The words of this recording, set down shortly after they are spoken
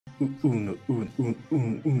Uno.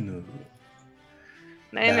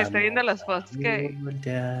 Nadie está viendo los posts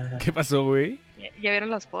 ¿Qué pasó, güey? ¿Ya vieron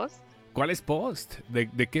los posts? ¿Cuál es post?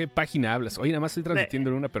 ¿De qué página hablas? Oye, nada más estoy transmitiendo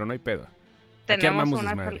en una, pero no hay pedo. Aquí armamos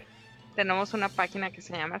desmadre. Tenemos una página que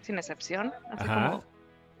se llama Sin Excepción. Así Ajá. como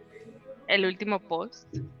el último post.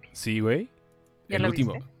 Sí, güey. ¿Ya El lo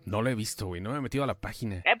último. viste? No lo he visto, güey. No me he metido a la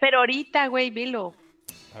página. Pero ahorita, güey, vilo.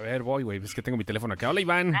 A ver, voy, güey. Es que tengo mi teléfono acá. Hola,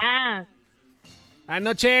 Iván. Ah,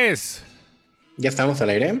 ¡Anoches! ¿Ya estamos al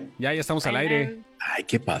aire? Ya estamos al aire. Ay,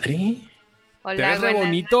 qué padre. hola, Te ves re buenas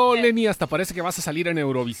bonito, noches. Lenny. Hasta parece que vas a salir en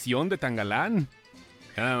Eurovisión de Tangalán.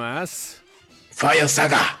 Nada más. Fire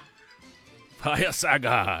Saga. Vaya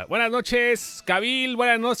saga. Buenas noches, Kabil.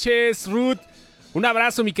 Buenas noches, Ruth. Un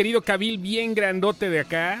abrazo, mi querido Kabil, bien grandote de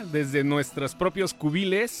acá, desde nuestros propios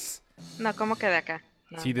cubiles. No, ¿cómo que de acá?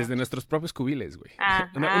 No, Sí, desde nuestros propios cubiles, güey.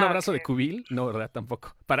 Ah, Un ah, abrazo ok. de cubil. No, ¿verdad?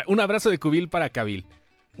 Tampoco. Un abrazo de cubil para Kabil.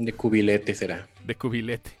 De cubilete será. De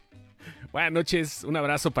cubilete. Buenas noches. Un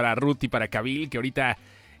abrazo para Ruth y para Kabil, que ahorita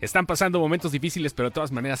están pasando momentos difíciles, pero de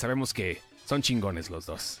todas maneras sabemos que son chingones los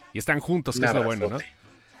dos. Y están juntos, que Un es lo bueno, ¿no? abrazote.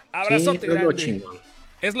 Abrazote Sí, es lo grande. chingón.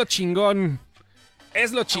 Es lo chingón.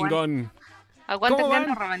 Es lo chingón. Aguanten, ¿Cómo me ando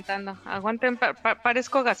van? reventando. Aguanten,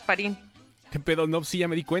 parezco Gasparín. ¿Qué pedo? No, sí, ya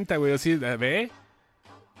me di cuenta, güey. Así, ¿ve?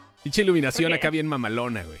 Dicha iluminación ¿Por qué? acá bien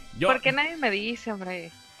mamalona, güey. Yo, Porque nadie me dice,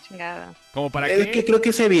 hombre. Chingada. ¿como para Es qué? que creo que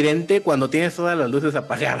es evidente cuando tienes todas las luces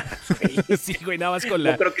apagadas. güey. Sí, güey, nada más con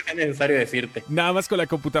No la... creo que sea necesario decirte. Nada más con la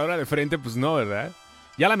computadora de frente, pues no, ¿verdad?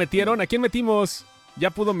 ¿Ya la metieron? ¿A quién metimos? Ya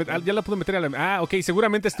la pudo meter a la... Ah, ok,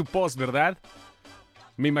 seguramente es tu post, ¿verdad?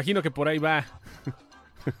 Me imagino que por ahí va.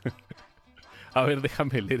 A ver,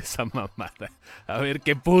 déjame leer esa mamada. A ver,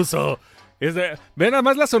 ¿qué puso? Ve nada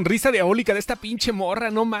más la sonrisa diabólica de esta pinche morra.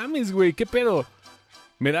 No mames, güey, ¿qué pedo?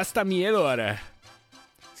 Me da hasta miedo ahora.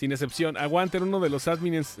 Sin excepción. Aguanten, uno de los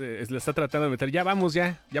admins le está tratando de meter. Ya vamos,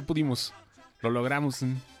 ya pudimos. Lo logramos.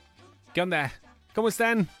 ¿Qué onda? ¿Cómo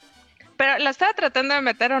están? ¿Pero la estaba tratando de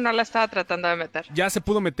meter o no la estaba tratando de meter? Ya se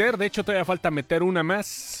pudo meter, de hecho todavía falta meter una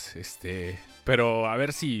más. Pero a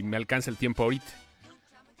ver si me alcanza el tiempo ahorita.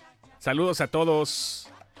 Saludos a todos.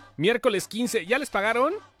 Miércoles 15, ¿ya les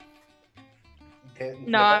pagaron?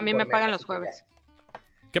 No, a mí me pagan los jueves.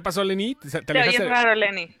 ¿Qué pasó, Lenny? ¿Te Te oyes alejaste? raro,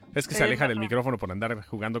 Lenny. Es que Te se oyes aleja del raro. micrófono por andar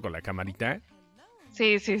jugando con la camarita.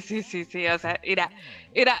 Sí. O sea,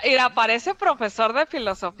 mira, parece profesor de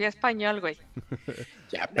filosofía español, güey.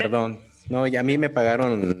 Ya, perdón. No, ya a mí me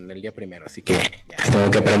pagaron el día primero, así que ya tengo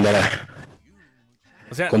que aprender a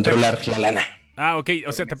O sea, controlar la lana. Ah, ok,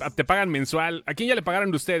 o sea, te pagan mensual. ¿A quién ya le pagaron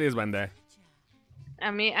de ustedes, banda?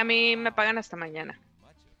 A mí me pagan hasta mañana.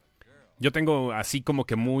 Yo tengo así como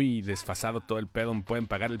que muy desfasado todo el pedo. Me pueden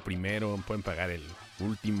pagar el primero, me pueden pagar el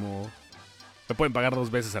último. Me pueden pagar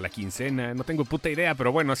 2 veces a la quincena. No tengo puta idea,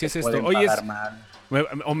 pero bueno, así es esto. Pueden Hoy pagar mal.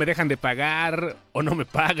 o me dejan de pagar, o no me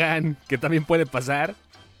pagan, que también puede pasar.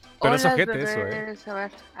 Pero es Hola, ojete eso, bebés. A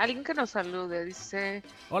ver, alguien que nos salude, dice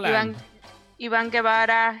Hola. Iván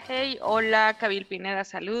Guevara, hey, hola, Kabil Pineda,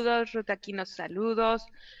 saludos, Ruth Aquino, saludos,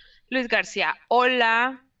 Luis García,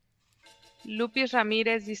 hola, Lupis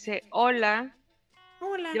Ramírez dice hola,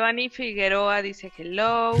 Giovanni Figueroa dice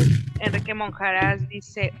hello, Enrique Monjaras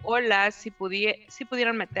dice hola, si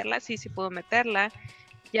pudieron meterla, sí pudo meterla,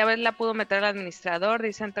 ya ves, la pudo meter el administrador,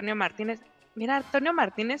 dice Antonio Martínez. Mira, Antonio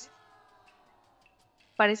Martínez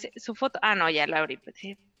parece su foto, no, ya la abrí,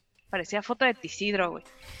 sí, parecía foto de Tisidro, güey.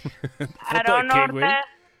 ¿Foto de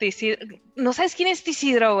qué, güey? ¿No sabes quién es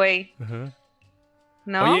Tisidro, güey? Ajá.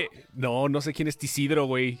 ¿No? Oye, no sé quién es Tisidro,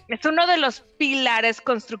 güey. Es uno de los pilares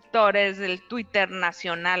constructores del Twitter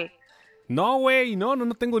nacional. No, güey, no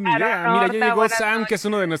tengo ni Aaron idea. Mira, ya Horta, llegó buenas Sam, noches. que es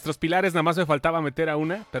uno de nuestros pilares. Nada más me faltaba meter a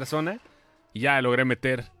una persona. Y ya logré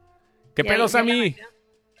meter. ¿Qué Ya- pedo, ya Sammy? la metió.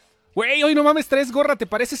 Güey, hoy no mames, traes gorra. Te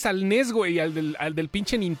pareces al NES, güey. Al del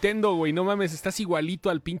pinche Nintendo, güey. No mames, estás igualito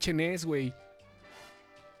al pinche NES, güey.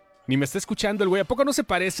 Ni me está escuchando el güey. ¿A poco no se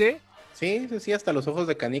parece? Sí, sí, hasta los ojos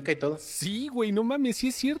de canica y todo. Sí, güey, no mames, sí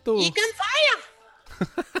es cierto.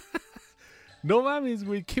 No mames,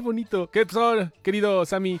 güey, qué bonito. ¿Qué pasó, querido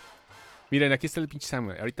Sammy? Miren, aquí está el pinche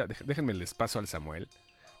Samuel. Ahorita déjenme les paso al Samuel.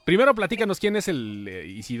 Primero platícanos quién es el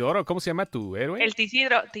Isidoro. ¿Cómo se llama tu héroe? El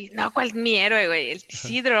Tisidro. No, ¿cuál es mi héroe, güey? El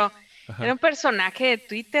Tisidro. Ajá. Era un personaje de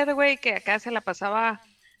Twitter, güey, que acá se la pasaba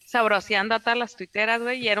sabroseando a todas las tuiteras,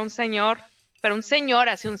 güey, y era un señor, pero un señor,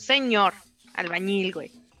 así un señor, albañil,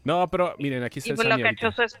 güey. No, pero miren, aquí está Y el pues lo Sammy cachó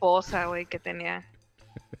ahorita. su esposa, güey, que tenía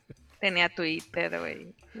Twitter,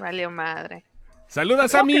 güey. Valió madre. ¡Saluda, ¿Puedo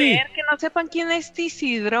Sammy! creer que no sepan quién es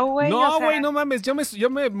Tisidro, güey? No, O sea, güey, no mames. Yo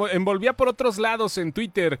me envolvía por otros lados en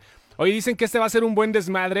Twitter. Oye, dicen que este va a ser un buen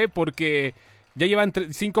desmadre porque Ya llevan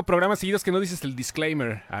 5 programas seguidos que no dices el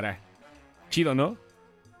disclaimer, Ara. Chido, ¿no?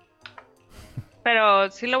 Pero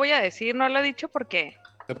sí lo voy a decir, no lo he dicho porque...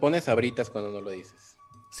 Te pones sabritas cuando no lo dices.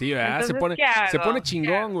 Sí, ¿verdad? Entonces, ¿qué Se hago? pone ¿Qué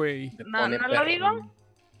chingón, hago? güey. Te No, pone ¿no lo perro. digo?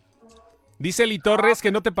 Dice Eli Torres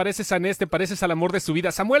que no te pareces a Nés, te pareces al amor de su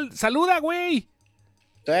vida. Samuel, saluda, güey.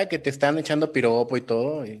 Todavía que te están echando piropo y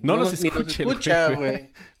todo. Y No los ni escuche, escucha,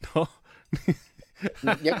 güey. No.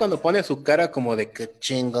 Ya cuando pone su cara como de qué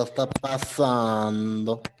chingo está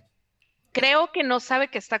pasando. Creo que no sabe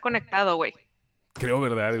que está conectado, güey. Creo,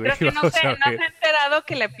 ¿verdad, güey? Creo que no Vamos se a ha ver. enterado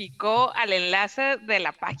que le picó al enlace de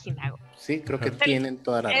la página, güey. Sí, creo que tienen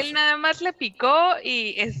toda la Él razón. nada más le picó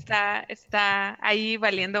y está ahí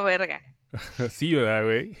valiendo verga. Sí, ¿verdad,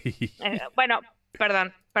 güey? Bueno,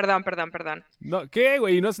 perdón. No, ¿qué,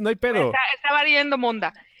 güey? No hay pedo. Está valiendo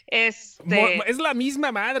monda. Es la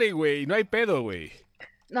misma madre, güey. No hay pedo, güey.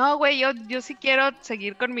 No, güey, yo sí quiero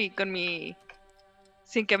seguir con mi...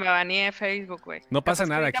 Sin que me banee Facebook, güey. No pasa Capaz que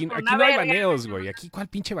nada. ahorita Aquí por no una hay verga. baneos, güey. Aquí, ¿cuál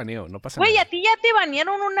pinche baneo? No pasa Güey, nada. a ti ya te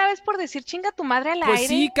banearon una vez por decir chinga tu madre al Pues aire.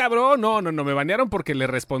 sí, cabrón. No. Me banearon porque le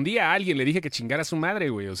respondí a alguien. Le dije que chingara a su madre,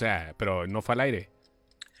 güey. O sea, pero no fue al aire.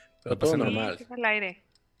 Pero no pasa todo nada. normal. Sí, al aire.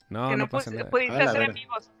 No, que no pasa nada. pudiste A la hacer verga.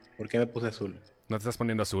 amigos. ¿Por qué me puse azul? No te estás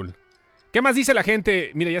poniendo azul. ¿Qué más dice la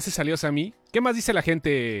gente? Mira, ya se salió Sammy. ¿Qué más dice la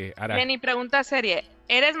gente, Ara? Lenny, pregunta serie.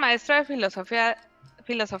 ¿Eres maestro de filosofía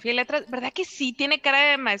y letras? ¿Verdad que sí tiene cara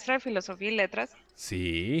de maestro de filosofía y letras?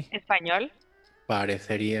 Sí. ¿Español?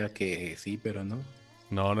 Parecería que sí, pero no.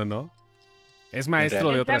 No. Es maestro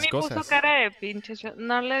de El otras Sammy cosas. puso cara de pinche.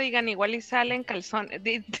 No le digan igual y salen calzones.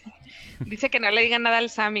 Dice que no le digan nada al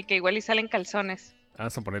Sammy, que igual y salen calzones.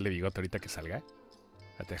 Vamos a ponerle bigote ahorita que salga.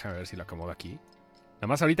 Déjame ver si lo acomodo aquí. Nada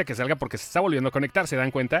más ahorita que salga porque se está volviendo a conectar, ¿se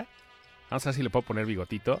dan cuenta? Vamos a ver si le puedo poner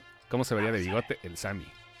bigotito. ¿Cómo se vería de bigote el Sammy?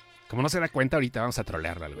 Como no se da cuenta ahorita, vamos a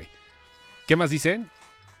trolearlo al güey. ¿Qué más dicen?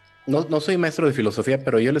 No soy maestro de filosofía,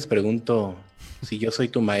 pero yo les pregunto si yo soy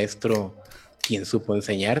tu maestro, ¿quién supo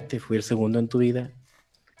enseñarte? Fui el segundo en tu vida,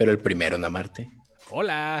 pero el primero en amarte.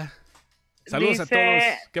 Hola. Saludos a Dice- todos.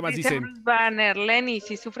 ¿Qué más dice dicen? Bruce Banner, Lenny,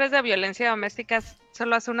 si sufres de violencia doméstica,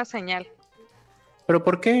 solo hace una señal. ¿Pero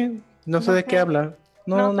por qué? No sé No de sé. qué habla.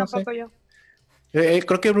 No sé. tampoco yo.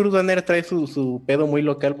 Creo que Bruce Banner trae su pedo muy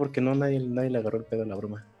local porque nadie le agarró el pedo a la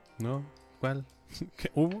broma. ¿No? ¿Cuál?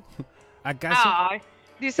 ¿Qué hubo? ¿Acaso? Ay,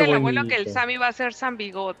 dice Qué el abuelo que el bonito. Sammy va a ser San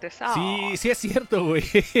Bigotes. Sí, sí es cierto, güey.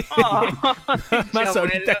 Ay, Más abuelo.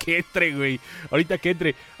 ahorita que entre, güey. Ahorita que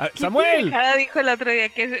entre. Ah, ¿Qué ¡Samuel! pendejada dijo el otro día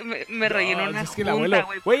que me rellenó No, una es que el junta, abuelo,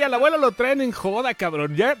 güey. güey, al abuelo lo traen en joda,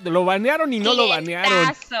 cabrón. Ya lo banearon y no lo banearon.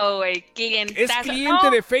 Clientazo, güey, clientazo. Es cliente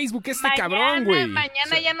No, de Facebook este cabrón, güey. Mañana O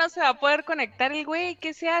sea, ya no se va a poder conectar el güey,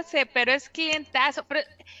 ¿qué se hace? Pero es clientazo. Pero,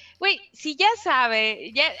 güey, si ya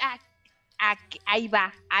sabe, ya ahí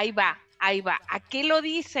va. ¿A qué lo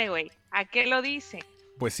dice, güey? ¿A qué lo dice?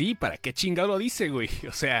 pues sí, ¿para qué chingado lo dice, güey?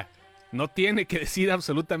 O sea, no tiene que decir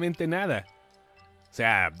absolutamente nada. O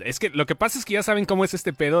sea, es que lo que pasa es que ya saben cómo es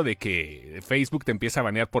este pedo de que Facebook te empieza a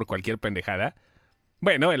banear por cualquier pendejada.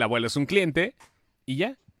 Bueno, el abuelo es un cliente y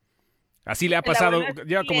ya. Así le ha El pasado, abuelo es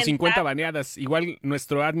lleva como 50 clientazo. baneadas. Igual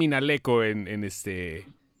nuestro admin Aleco en este...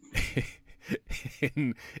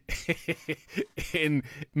 en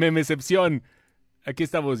Memecepción. Aquí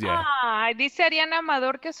estamos ya. Ay, dice Ariana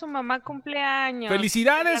Amador que su mamá cumpleaños.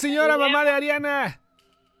 ¡Felicidades, señora mamá de Ariana!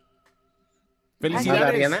 ¿Mamá de ¡Felicidades!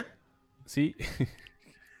 Ariana? Sí.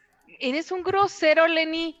 Eres un grosero,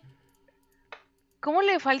 Lenny. ¿Cómo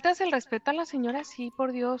le faltas el respeto a la señora así,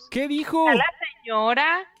 por Dios? ¿Qué dijo? A la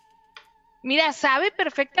señora. Mira, sabe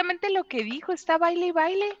perfectamente lo que dijo. Está baile y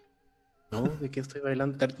baile. No, ¿de qué estoy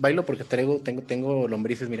bailando? Bailo porque tengo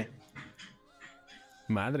lombrices, mira.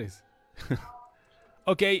 Madres.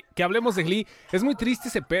 Ok, que hablemos de Glee. Es muy triste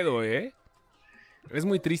ese pedo, ¿eh? Es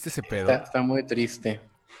muy triste ese pedo. Está muy triste.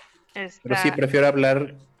 Pero Está... sí, prefiero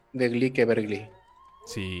hablar de Glee que ver Glee.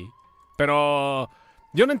 Sí. Pero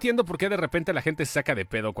yo no entiendo por qué de repente la gente se saca de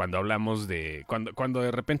pedo cuando hablamos de... Cuando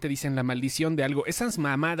de repente dicen la maldición de algo. Esas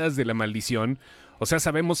mamadas de la maldición. O sea,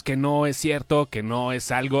 sabemos que no es cierto, que no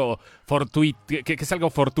es algo fortuito, que es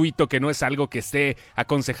algo fortuito, que no es algo que esté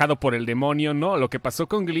aconsejado por el demonio. No, lo que pasó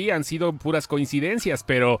con Glee han sido puras coincidencias,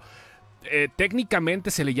 pero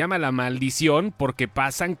técnicamente se le llama la maldición porque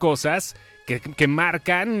pasan cosas que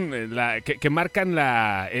marcan el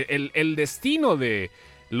destino de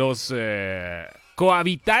los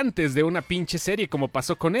cohabitantes de una pinche serie, como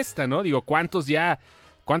pasó con esta, ¿no? Digo, ¿cuántos ya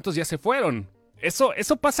se fueron? Eso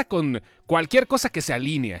pasa con cualquier cosa que se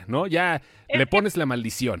alinea, ¿no? Ya le pones la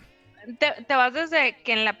maldición. Te vas desde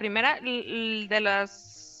que en la primera de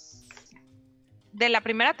la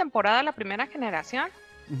primera temporada, la primera generación,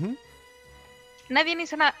 Ujú. Nadie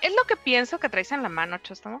hizo nada. Es lo que pienso que traes en la mano,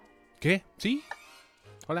 Chóstomo. ¿Qué? ¿Sí?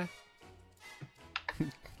 Hola.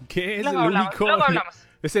 ¿Qué es Luego el hablamos, único? luego hablamos.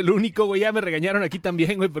 Es el único, güey. Ya me regañaron aquí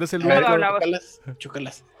también, güey, pero es el A ver, único. hablamos.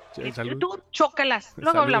 Chócalas. Salud. Tú chócalas.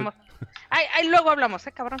 Luego Salud. hablamos. Ay, luego hablamos,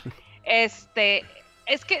 cabrón.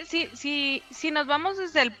 Es que si nos vamos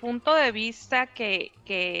desde el punto de vista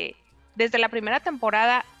que desde la primera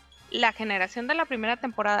temporada, la generación de la primera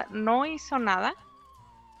temporada no hizo nada,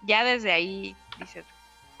 ya desde ahí dices,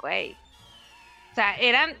 güey. O sea,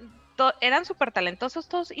 eran súper talentosos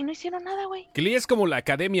todos y no hicieron nada, güey. Glee es como la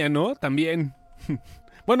academia, ¿no? También.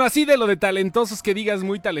 Bueno, así de lo de talentosos que digas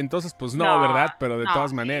muy talentosos, pues no, ¿verdad? Pero de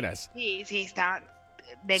todas maneras. Sí, está.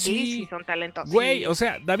 De Glee Sí. sí son talentosos. Güey, Sí. o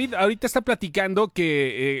sea, David ahorita está platicando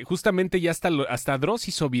que justamente ya hasta Dross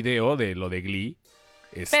hizo video de lo de Glee.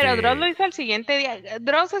 Pero Dross lo hizo al siguiente día.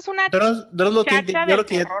 Dross es una Dross lo tiene, chacha yo de lo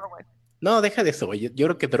tiene. terror, güey. No, deja de eso, güey. Yo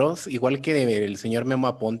creo que Dross, igual que el señor Memo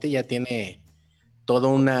Aponte, ya tiene todo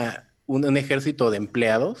un ejército de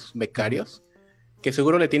empleados, becarios, que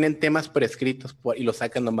seguro le tienen temas prescritos y los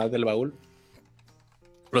sacan nomás del baúl.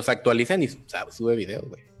 Los actualizan y sube videos,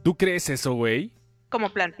 güey. ¿Tú crees eso, güey?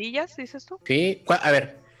 Como plantillas, dices tú. Sí, a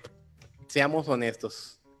ver, seamos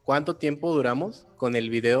honestos. ¿Cuánto tiempo duramos con el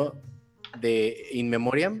video de In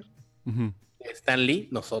Memoriam Ujú. de Stan Lee?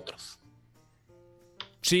 Nosotros.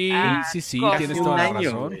 Sí, Ah, sí, casi tienes Hace toda un la año,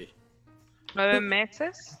 razón. güey. 9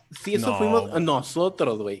 meses. Sí, eso No. fuimos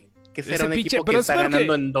nosotros, güey. Que será Ese un pinche- equipo que pero es está porque-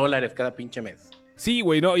 ganando en dólares cada pinche mes. Sí,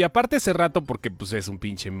 güey, no, y aparte ese rato porque pues es un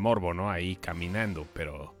pinche morbo, ¿no? Ahí caminando,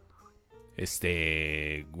 pero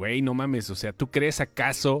güey, no mames, o sea, ¿tú crees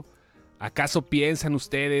acaso piensan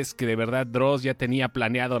ustedes que de verdad Dross ya tenía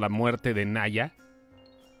planeado la muerte de Naya?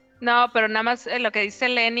 No, pero nada más lo que dice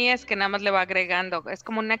Lenny es que nada más le va agregando. Es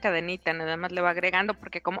como una cadenita, nada más le va agregando.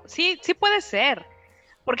 Porque como. Sí puede ser.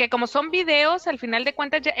 Porque como son videos, al final de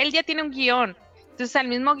cuentas, él ya tiene un guión. Entonces al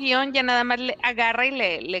mismo guión ya nada más le agarra y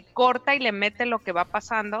le corta y le mete lo que va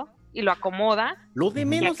pasando y lo acomoda. Lo de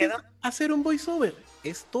menos quedó. es hacer un voiceover.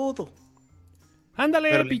 Es todo.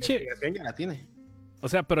 Ándale, Pero la pinche. investigación ya la tiene. O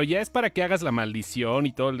sea, pero ya es para que hagas la maldición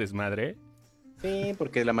y todo el desmadre. Sí,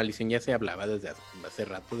 porque la maldición ya se hablaba desde hace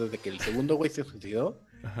rato, desde que el segundo güey se suicidó.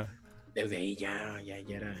 Ajá. Desde ahí ya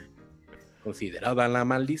era considerada la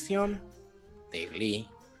maldición de Glee.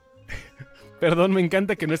 Perdón, me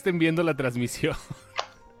encanta que no estén viendo la transmisión.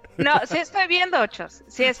 No, sí estoy viendo, Ochos.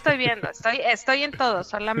 Sí estoy viendo. Estoy en todo,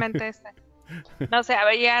 solamente No sé, a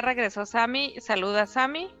ver, ya regresó Sammy. Saluda a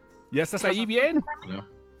Sammy. ¿Ya estás ahí bien?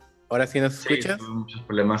 Ahora sí nos Sí, escuchas. tuve muchos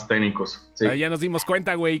problemas técnicos. Sí. Ah, ya nos dimos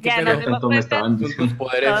cuenta, güey. ¿Qué Ya pedo? nos dimos Tanto me cuenta. estaban Tus diciendo.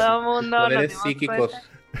 poderes, Todo mundo nos poderes dimos psíquicos.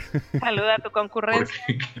 Saluda a tu concurrencia.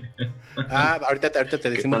 Ahorita te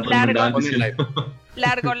decimos. tanto me andaban Pon el live.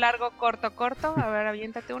 Largo, corto. A ver,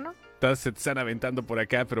 aviéntate uno. Todas se te están aventando por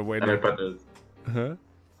acá, pero A bueno. ver, espérate. Ajá.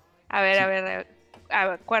 A ver,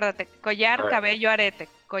 acuérdate. Collar, A ver. cabello, arete.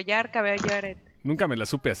 Collar, cabello, arete. Nunca me la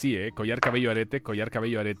supe así, ¿eh? Collar, cabello, arete, collar,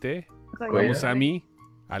 cabello, arete. Collar, Vamos a mí,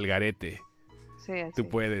 al garete. Sí, así. Tú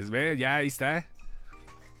puedes, ¿ves? Ya, ahí está.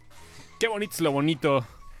 Qué bonito es lo bonito.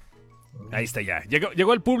 Ahí está ya.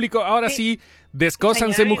 Llegó el público. Ahora sí,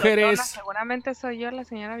 descósanse, Señora mujeres. Bigotona, seguramente soy yo la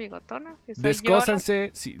señora Bigotona. Si soy yo,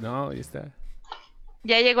 Descósanse. Sí, no, ahí está.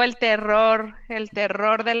 ya llegó el terror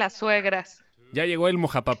de las suegras. Ya llegó el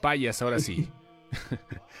mojapapayas, ahora sí.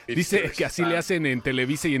 Dice que así le hacen en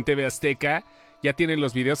Televisa y en TV Azteca. Ya tienen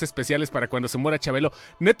los videos especiales para cuando se muera Chabelo.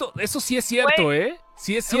 Neto, eso sí es cierto, Güey, ¿eh?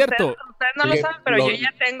 Sí es cierto. Ustedes no lo Sí, saben, pero lo- yo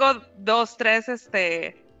ya tengo 2, 3,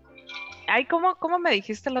 Ay, ¿cómo me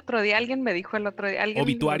dijiste el otro día? Alguien me dijo el otro día. ¿Alguien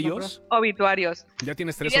 ¿Obituarios? Obituarios. Ya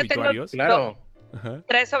tienes 3 Ya tengo- obituarios. Claro. Ajá.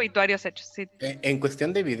 3 obituarios hechos, sí. En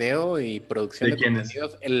cuestión de video y producción ¿De de quiénes?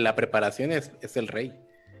 contenidos, la preparación es el rey.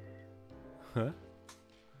 Ajá.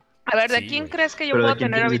 A ver, ¿de Sí, quién güey. crees que yo Pero ¿de puedo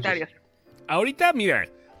quién tener tienes obituarios? Ahorita, mira,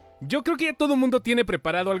 yo creo que ya todo el mundo tiene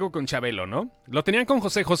preparado algo con Chabelo, ¿no? Lo tenían con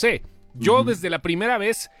José José. Yo desde la primera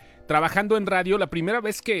vez trabajando en radio, la primera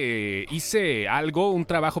vez que hice algo, un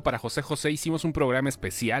trabajo para José José, hicimos un programa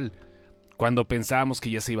especial cuando pensábamos que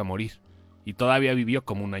ya se iba a morir. Y todavía vivió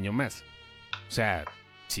como un año más. O sea,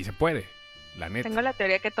 sí se puede, la neta. Tengo la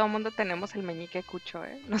teoría que todo el mundo tenemos el meñique cucho,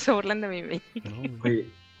 ¿eh? No se burlen de mi meñique. No, güey. Oye,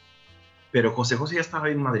 pero José José ya estaba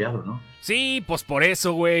bien madreado, ¿no? Sí, pues por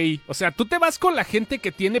eso, güey. O sea, tú te vas con la gente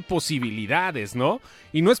que tiene posibilidades, ¿no?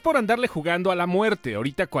 Y no es por andarle jugando a la muerte.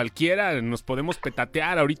 Ahorita cualquiera nos podemos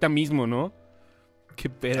petatear ahorita mismo, ¿no? Qué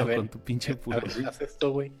pedo A ver, con tu pinche A fútbol. ver, haz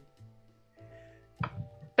esto, güey.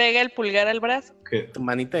 Pega el pulgar al brazo. Que ¿Tu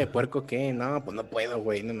manita de puerco qué? No, pues no puedo,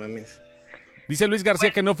 güey, no mames. Dice Luis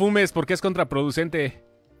García que no fumes porque es contraproducente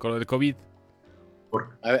con lo del COVID.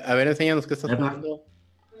 A ver, enséñanos qué estás ¿Neta? fumando.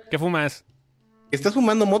 ¿Qué fumas? ¿Estás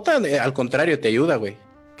fumando mota? Al contrario, te ayuda, güey.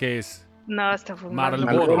 ¿Qué es? No, está fumando.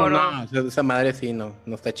 Marlboro. Marlboro, Marlboro. no, esa madre sí no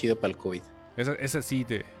está chido para el COVID. Esa sí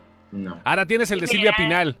te... No. Ahora tienes el de Mira, Silvia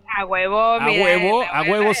Pinal. A huevo, mira. A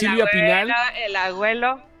huevo, Silvia Pinal. El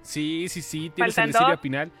abuelo. Sí, tienes Faltan el de Silvia dos.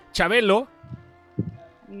 Pinal. Chabelo.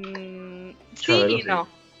 Sí Chabelo, y sí. no.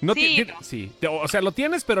 No Sí, ti- ti- no. sí. O sea, lo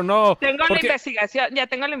tienes, pero no. Tengo la porque investigación, ya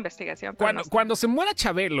tengo la investigación. pero no sé. cuando se muera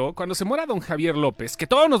Chabelo, cuando se muera don Javier López, que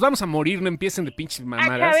todos nos vamos a morir, no empiecen de pinches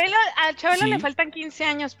mamadas. A Chabelo Sí. le faltan 15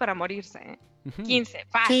 años para morirse. ¿eh? Ujú. 15,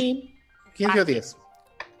 fácil. Sí, 15 o 10.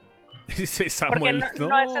 Dice Porque Samuel.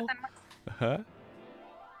 no está tan mal. Ajá.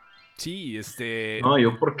 Sí, No,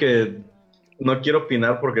 yo porque no quiero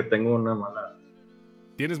opinar porque tengo una mala...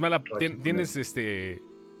 Tienes mala. Ay, Tienes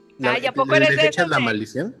Ay, ¿a poco eres de ¿Desechas esos la de-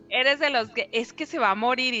 maldición? Eres de los que es que se va a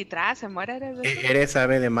morir y tras se muere. Eres de esos? ¿Eres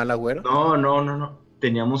ave de mal agüero? No.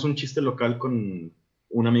 Teníamos un chiste local con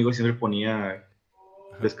un amigo que siempre ponía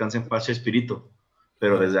Descansa en paz, Espíritu.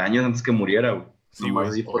 Pero desde años antes que muriera, güey. Sí, Nomás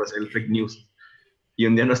güey. así por hacer el fake news. Y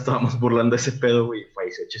un día nos estábamos burlando de ese pedo, güey.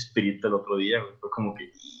 Falleció Chespirito el otro día, güey. Fue como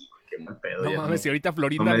que, qué mal pedo. No ya, mames, y ahorita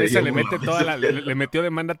Florinda no me Mesa dio le mete gusto toda la. ese Le, pedo. le metió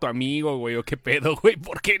demanda a tu amigo, güey, o qué pedo, güey.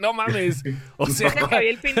 ¿Por qué? No mames. O sea, Dice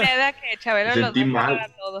Javier Pineda que Chabelo Me los sentí va a mal. matar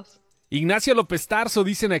a todos. Ignacio López Tarso,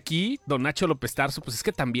 dicen aquí. Don Nacho López Tarso, pues es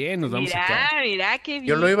que también nos vamos acá. Mira, qué bien.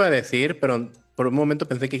 Yo lo iba a decir, pero por un momento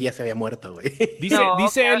pensé que ya se había muerto, güey. Dice, No,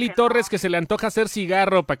 dice claro Eli que Torres que se le antoja hacer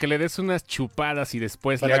cigarro para que le des unas chupadas y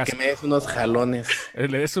después le Para hagas. que me des unos jalones.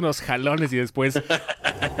 Le des unos jalones y después.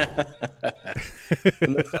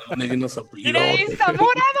 Unos jalones y unos Mira, soplidotes.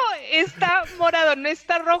 está morado, no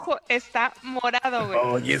está rojo, está morado, güey.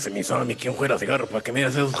 Oye, se me hizo a mí quien fuera cigarro para que me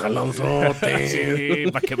des esos jalonzotes.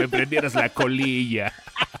 Sí, para que me prendieras la colilla.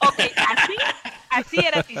 Ok, así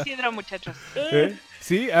era Tisidro, muchachos.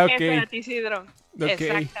 Sí, Eso era ok. Tisidro. Ok.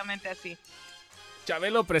 Exactamente así.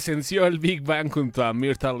 Chabelo presenció el Big Bang junto a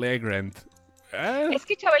Myrtle Legrand. Ah, Es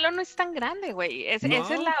que Chabelo no es tan grande, güey. No.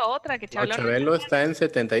 Esa es la otra, que No, Chabelo no Chabelo está en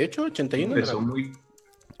 78, 81. Empezó muy...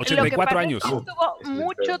 Lo que 84 pasa años. es que estuvo Es el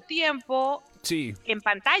mucho pedo. tiempo Sí. en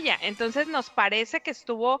pantalla. Entonces nos parece que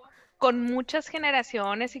estuvo con muchas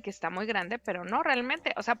generaciones y que está muy grande, pero no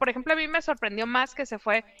realmente. O sea, por ejemplo, a mí me sorprendió más que se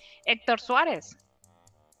fue Héctor Suárez.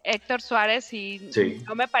 Héctor Suárez y Sí.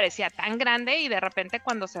 no me parecía tan grande y de repente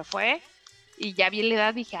cuando se fue y ya vi la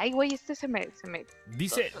edad dije, ay, güey, se me...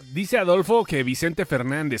 Dice Adolfo que Vicente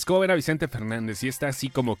Fernández. ¿Cómo ven a Vicente Fernández? ¿Y está así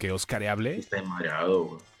como que oscareable? Está enmareado,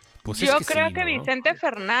 güey. Pues Yo es creo sí, que ¿no? Vicente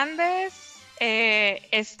Fernández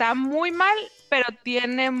está muy mal, pero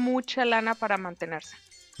tiene mucha lana para mantenerse.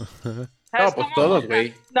 ¿Sabes No, pues cómo? todos,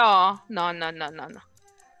 güey.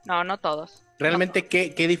 No todos. Realmente,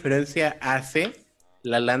 ¿qué diferencia hace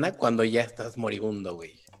la lana cuando ya estás moribundo,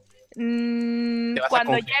 güey? ¿Te vas a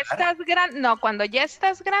Cuando ya congelar? estás grande, no, cuando ya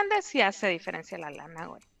estás grande sí hace diferencia la lana,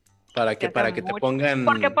 güey. ¿Para que, Ya para está que te mucho. pongan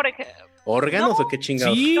Porque, por ejemplo, órganos o qué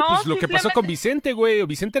chingados? Sí, No, pues lo que pasó simplemente- con Vicente, güey.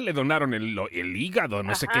 Vicente le donaron el hígado,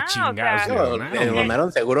 no sé qué Ajá, chingados o sea, le No, donaron. le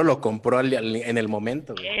donaron, seguro lo compró en el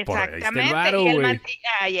momento, güey. Por ahí está el exactamente, varo, y el güey.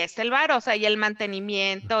 ahí está el varo, o sea, y el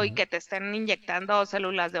mantenimiento, y que te estén inyectando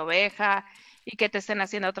células de oveja, y que te estén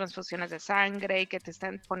haciendo transfusiones de sangre, y que te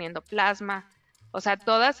estén poniendo plasma. O sea,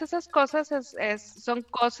 todas esas cosas son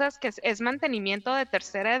cosas que es mantenimiento de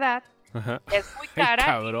tercera edad, Ajá. es muy Ay, cara,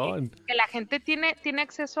 cabrón. que la gente tiene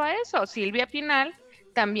acceso a eso. Silvia Pinal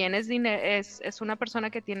también es una persona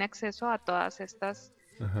que tiene acceso a todas estas,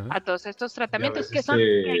 Ajá. a todos estos tratamientos ves,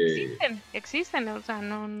 que existen, o sea,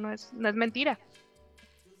 no es mentira.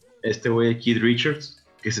 Este güey, Keith Richards,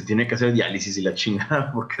 que se tiene que hacer diálisis y la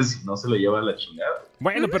chingada, porque si no se lo lleva a la chingada.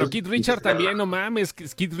 Bueno, pero Keith Richard también, no mames.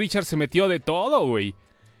 Keith Richard se metió de todo, güey.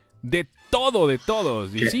 De todo.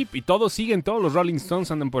 Y ¿Qué? sí, y todos siguen, todos los Rolling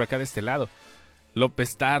Stones andan por acá de este lado.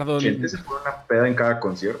 López Tardo. Gente se pone una peda en cada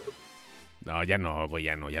concierto. No, ya no, güey,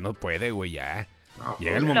 ya no puede, güey, ya. No,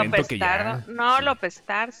 Llega el pues, momento López que Tardo, ya. no, sí. López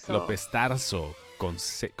Tarso. López Tarso, con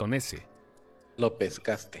S. Lo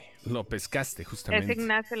pescaste. Lo pescaste, Es justamente.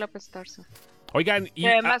 Ignacio López Tarso. Oigan, y Se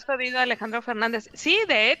ve más jodido Alejandro Fernández. Sí,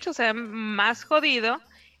 de hecho, se ve más jodido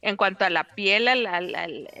en cuanto a la piel,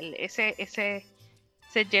 ese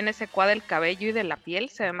je ne sais quoi del cabello y de la piel,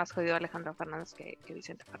 se ve más jodido Alejandro Fernández que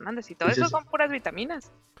Vicente Fernández. Y todo Pues eso es- son puras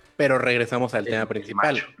vitaminas. Pero regresamos al tema el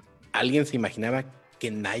principal. macho. ¿Alguien se imaginaba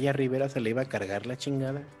que Naya Rivera se le iba a cargar la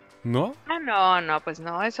chingada? ¿no? No, pues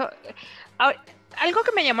no, eso... algo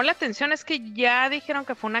que me llamó la atención es que ya dijeron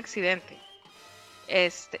que fue un accidente.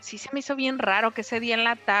 Sí se me hizo bien raro que ese día en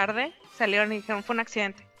la tarde salieron y dijeron fue un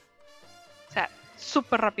accidente. O sea,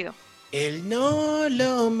 súper rápido. Él no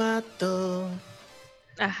lo mató.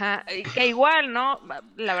 Ajá, y que igual, ¿no?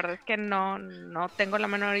 La verdad es que no tengo la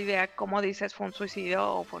menor idea cómo dices fue un suicidio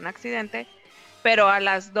o fue un accidente, pero a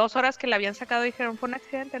las 2 horas que la habían sacado dijeron fue un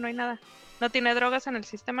accidente, no hay nada. No tiene drogas en el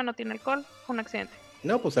sistema, no tiene alcohol, fue un accidente.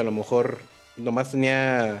 No, pues a lo mejor nomás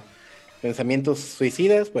tenía pensamientos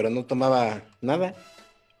suicidas, pero no tomaba nada.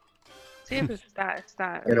 Sí, pues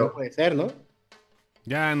está. Pero puede ser, ¿no?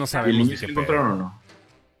 Ya no ¿Y el sabemos niño ni se qué lo pedo. encontraron o no?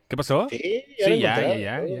 ¿Qué pasó? Sí, Sí, lo ya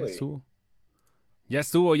encontraron, güey. estuvo. Ya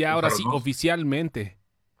estuvo, ya ahora sí, ¿no? oficialmente.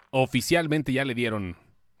 Oficialmente ya le dieron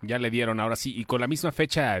ahora sí. Y con la misma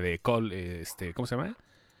fecha de Cole, ¿cómo se llama?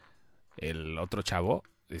 El otro chavo,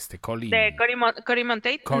 Colin. ¿De Cory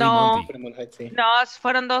Monteith? Cory No, Monteith. Fremont Heights, sí. no,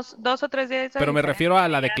 fueron dos o tres días. Pero me refiero a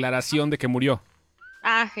la declaración de que murió.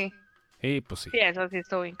 Ah, sí. Sí, pues sí. Sí, eso sí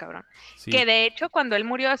estuvo bien cabrón. Sí. Que de hecho, cuando él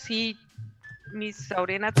murió, sí, mis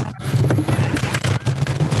sobrinas.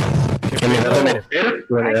 ¿Qué me da de merecer?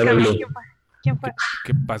 Ay, cabrón, ¿quién fue?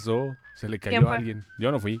 ¿Qué pasó? Se le ¿Quién cayó fue? a alguien.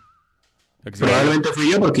 Yo no fui. Probablemente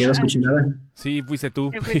fui yo porque yo no escuché nada. Sí, fuiste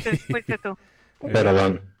tú. Fuiste tú.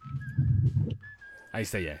 Perdón. Ahí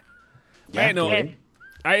está ya. Ya, Bueno, bien.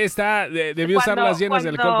 ahí está. Debió usar las llenas de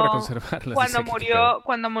alcohol para conservarlas.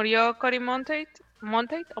 Cuando murió Cory Monteith,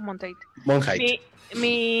 ¿Monteith o Monteith? Monheit.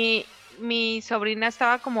 Mi sobrina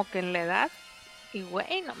estaba como que en la edad y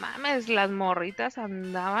güey, no mames, las morritas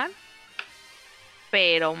andaban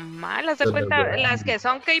pero mal, haz de cuenta, las que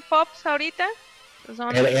son K-pops ahorita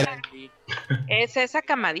son es esa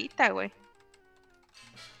camadita, güey.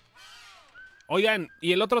 Oigan,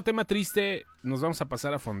 y el otro tema triste, nos vamos a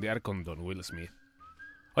pasar a fondear con Don Will Smith.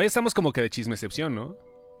 Hoy estamos como que de chismecepción, ¿no?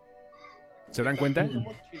 ¿Se dan cuenta?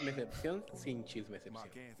 Chismecepción sin chismecepción.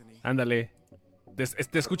 Ándale.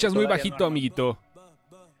 Te escuchas muy bajito, amiguito.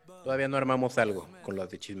 Todavía no armamos algo con los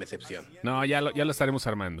de chismecepción. No, ya lo estaremos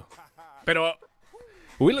armando. Pero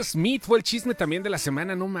Will Smith fue el chisme también de la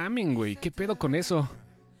semana, no mamen, güey. ¿Qué pedo con eso?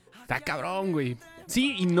 Está cabrón, güey.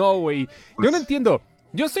 Sí y no, güey. Yo no entiendo.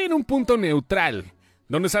 Yo estoy en un punto neutral,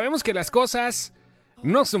 donde sabemos que las cosas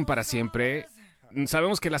no son para siempre.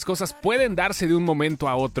 Sabemos que las cosas pueden darse de un momento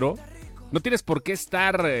a otro. No tienes por qué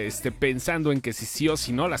estar pensando en que si sí o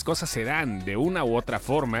si no, las cosas se dan de una u otra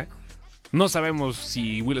forma. No sabemos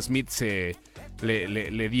si Will Smith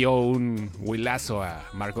le dio un huilazo a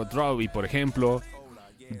Margot Robbie, por ejemplo.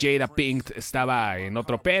 Jada Pinkett estaba en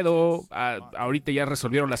otro pedo. Ahorita ya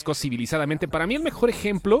resolvieron las cosas civilizadamente. Para mí el mejor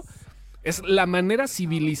ejemplo es la manera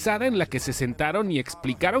civilizada en la que se sentaron y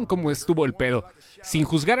explicaron cómo estuvo el pedo. Sin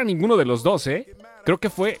juzgar a ninguno de los dos, ¿eh? Creo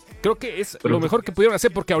que es lo mejor que pudieron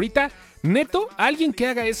hacer, porque ahorita, neto, alguien que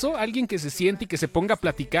haga eso, alguien que se siente y que se ponga a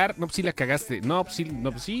platicar, no, pues sí la cagaste, no, pues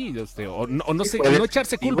sí, o no sé, no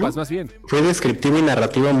echarse culpas, más bien. Fue descriptivo y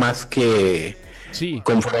narrativo más que Sí,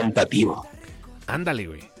 confrontativo. ándale,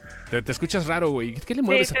 güey. Te escuchas raro, güey. ¿Qué le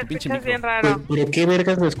mueves Sí, a te tu pinche escuchas micro? bien raro. ¿Pero qué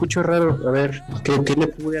vergas me escucho raro? A ver, ¿qué le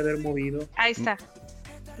pude haber movido? Ahí está.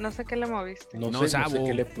 No sé qué le moviste. No sé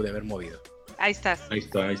qué le pude haber movido. Ahí estás. Ahí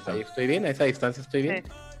está. Ahí estoy bien, a esa distancia estoy bien.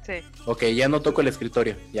 Sí. Ok, ya no toco el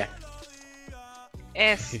escritorio, ya.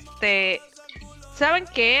 ¿Saben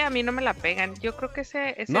qué? A mí no me la pegan. Yo creo que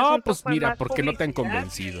ese No, asunto pues fue mira, más porque no te han publicidad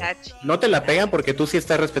convencido. que la chi- No te la pegan porque tú sí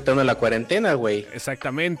estás respetando la cuarentena, güey.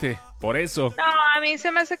 Exactamente, por eso. No, a mí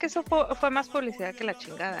se me hace que eso fue más publicidad que la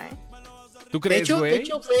chingada, ¿eh? ¿Tú De crees, hecho, güey?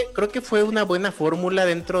 creo que fue una buena fórmula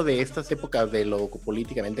dentro de estas épocas de lo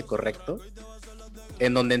políticamente correcto,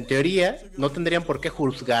 en donde en teoría no tendrían por qué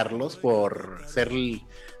juzgarlos por ser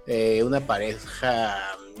una pareja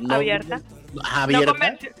Abierta.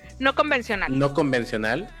 abierta, No convencional. no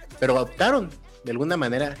convencional, pero optaron de alguna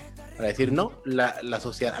manera para decir no, la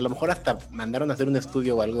sociedad, a lo mejor hasta mandaron a hacer un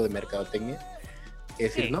estudio o algo de mercadotecnia, es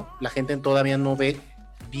decir, Sí. no, la gente todavía no ve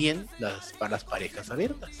bien las parejas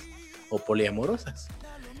abiertas o poliamorosas.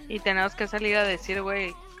 Y tenemos que salir a decir,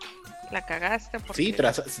 güey, la cagaste. Porque... Sí,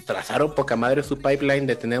 trazaron poca madre su pipeline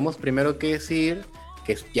de tenemos primero que decir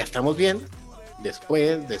que ya estamos bien,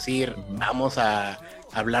 después decir vamos a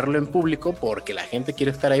hablarlo en público porque la gente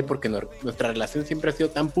quiere estar ahí, porque nuestra relación siempre ha sido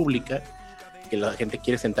tan pública que la gente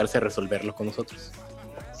quiere sentarse a resolverlo con nosotros.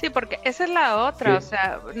 Sí, porque esa es la otra, Sí. o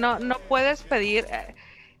sea, no puedes pedir,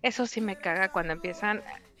 eso sí me caga cuando empiezan,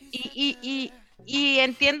 y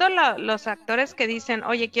entiendo los actores que dicen,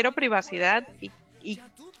 oye, quiero privacidad, y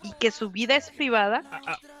que su vida es privada,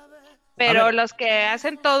 pero ver. los que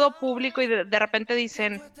hacen todo público y de repente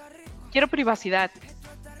dicen, quiero privacidad,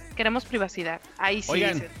 queremos privacidad, ahí sí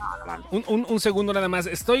Oigan, dices, no, mames. Un segundo nada más.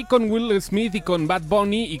 Estoy con Will Smith y con Bad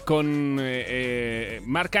Bunny y con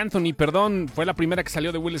Mark Anthony, perdón. Fue la primera que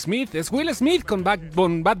salió de Will Smith. Es Will Smith con Bad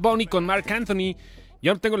Bunny, con Mark Anthony.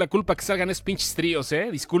 Yo no tengo la culpa que salgan esos pinches tríos, ¿eh?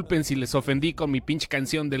 Disculpen si les ofendí con mi pinche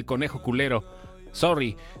canción del conejo culero.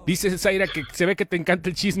 Sorry. Dice Zaira que se ve que te encanta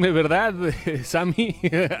el chisme, ¿verdad, Sammy?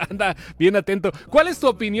 Anda bien atento. ¿Cuál es tu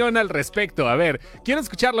opinión al respecto? A ver, quiero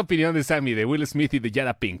escuchar la opinión de Sammy, de Will Smith y de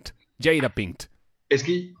Jada Pinkett. Es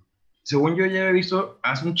que, según yo ya he visto,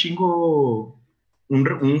 hace un chingo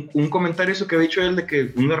un comentario eso que ha dicho él de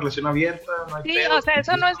que una relación abierta, no hay Sí, pedo. o sea,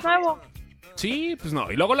 eso no es nuevo. Sí, pues no.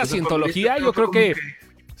 Y luego la Eso cientología, fue- yo creo como que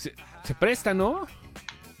se presta, ¿no?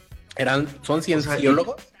 ¿Son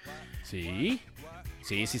cienciólogos? Sí,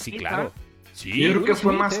 Sí, claro. Sí, Yo creo que Will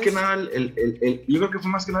fue Smith más que nada yo creo que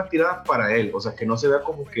fue más que nada tirada para él, o sea, que no se vea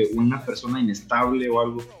como que una persona inestable o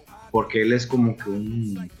algo, porque él es como que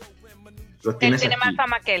lo Él tienes tiene aquí. más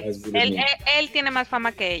fama que él. Es Will Él, Smith. él tiene más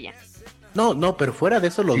fama que ella. No, pero fuera de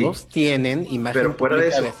eso los Sí. dos tienen imagen Pero fuera de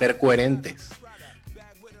pública eso. de ser coherentes.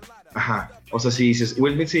 Ajá, o sea, si dices,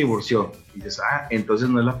 Will Smith se divorció, y dices, entonces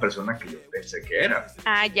no es la persona que yo pensé que era,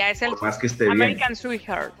 Ah, ya es el por más que esté bien. American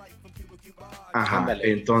Sweetheart. Ajá,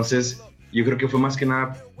 Ándale. entonces yo creo que fue más que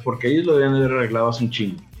nada porque ellos lo debían haber arreglado hace un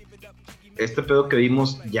chingo. Este pedo que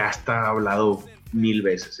vimos ya está hablado 1000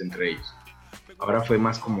 veces entre ellos. Ahora fue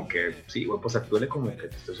más como que, sí, güey, pues actúale como que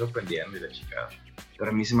te estoy sorprendiendo y la chingada. Pero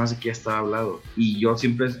a mí se me hace que ya está hablado. Y yo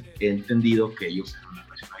siempre he entendido que ellos eran una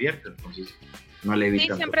relación abierta, entonces no le vi Sí,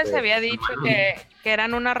 tanto siempre se pedo. había dicho que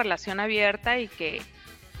eran una relación abierta y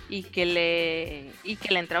que le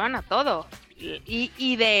entraban a todo.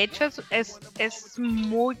 Y de hecho es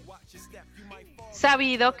muy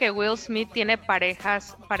sabido que Will Smith tiene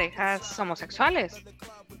parejas homosexuales.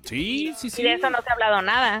 Sí. Y de eso no se ha hablado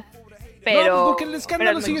nada. Pero No, porque el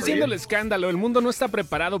escándalo pero es muy sigue siendo el bien. escándalo. El mundo no está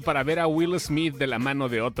preparado para ver a Will Smith de la mano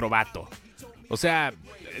de otro vato. O sea,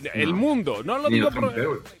 el No. mundo. No lo Ni de digo otra mujer,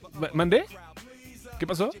 güey. ¿Mandé? ¿Qué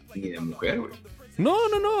pasó? Ni de mujer, güey. No.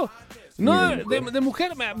 Ni No, de mujer. de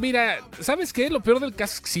mujer, mira, ¿sabes qué? Lo peor del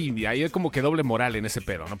caso es que sí, hay como que doble moral en ese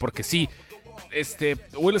pedo, ¿no? Porque sí,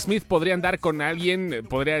 Will Smith podría andar con alguien,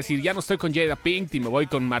 podría decir, ya no estoy con Jada Pinkett y me voy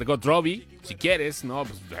con Margot Robbie, si quieres, ¿no?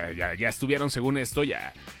 Pues ya estuvieron según esto,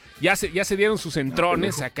 ya se dieron sus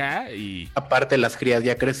entrones acá y... Aparte las crías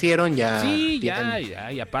ya crecieron, ya Sí, tienen-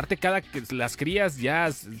 ya, y aparte las crías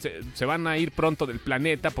ya se van a ir pronto del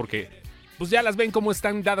planeta porque pues ya las ven como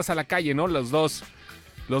están dadas a la calle, ¿no? Los dos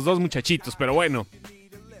muchachitos, pero bueno,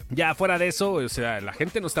 ya fuera de eso, o sea, la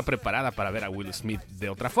gente no está preparada para ver a Will Smith de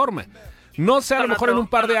otra forma. No sé, a lo mejor en un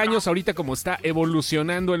par de años, ahorita como está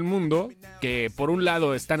evolucionando el mundo, que por un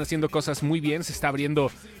lado están haciendo cosas muy bien, se está abriendo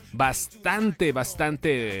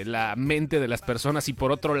bastante la mente de las personas y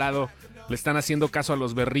por otro lado le están haciendo caso a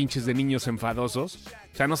los berrinches de niños enfadosos.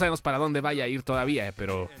 O sea, no sabemos para dónde vaya a ir todavía,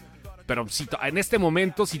 pero si en este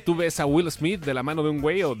momento, si tú ves a Will Smith de la mano de un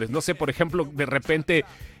güey, o no sé, por ejemplo, de repente,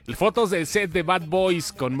 fotos del set de Bad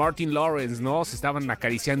Boys con Martin Lawrence, ¿no? Se estaban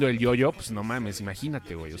acariciando el yo-yo, pues no mames,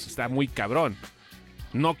 imagínate, güey, o sea, está muy cabrón.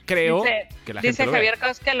 No creo que la gente dice lo vea. Javier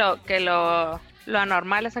Cos que lo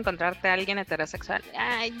anormal es encontrarte a alguien heterosexual.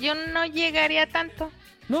 Ay, yo no llegaría tanto.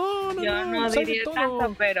 No, Yo no hay de diría todo.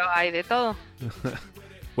 tanto, pero hay de todo.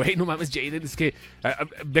 Güey, no mames, Jaden, es que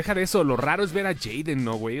deja de eso, lo raro es ver a Jaden,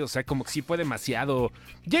 ¿no, güey? O sea, como que sí fue demasiado...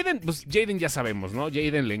 Jaden ya sabemos, ¿no?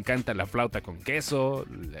 Jaden le encanta la flauta con queso,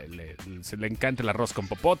 le encanta el arroz con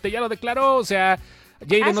popote, ya lo declaró, o sea,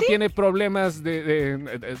 Jaden no ¿sí? tiene problemas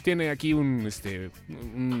tiene aquí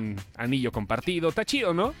un anillo compartido, está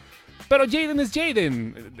chido, ¿no? Pero Jaden es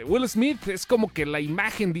Jaden. Will Smith es como que la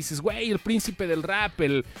imagen, dices, güey, el príncipe del rap,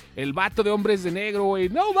 el vato de Hombres de Negro, güey.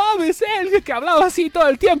 No mames, él que hablaba así todo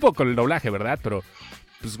el tiempo con el doblaje, ¿verdad? Pero,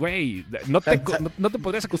 pues, güey, no te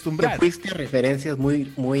podrías Te acostumbrar. fuiste a referencias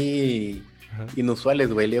muy inusuales,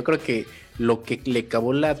 güey. Yo creo que lo que le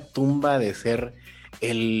cavó la tumba de ser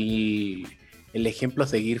el ejemplo a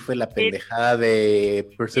seguir fue la pendejada de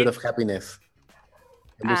Pursuit of Happiness.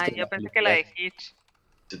 Yo pensé que la de Hitch.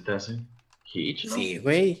 ¿Se te hace? ¿Hitch? ¿No? Sí,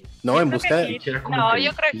 güey. No, Yo en creo busca... que Hitch era como No, que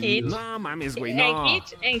yo creo el- Hitch. No mames, güey, no.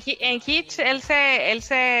 En Hitch él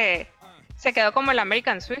se quedó como el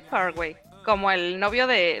American Sweetheart, güey. Como el novio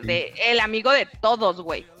de el amigo de todos,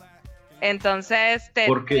 güey. Entonces te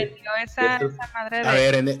 ¿Por qué? dio esa madre de... A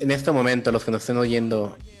ver, en este momento, los que nos estén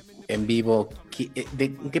oyendo en vivo,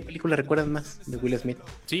 ¿de qué película recuerdas más de Will Smith?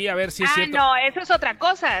 Sí, a ver si es cierto. no, eso es otra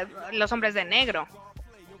cosa. Los hombres de negro.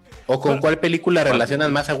 ¿O con cuál película relacionas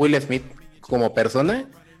más a Will Smith como persona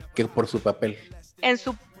que por su papel? En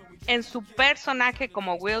su personaje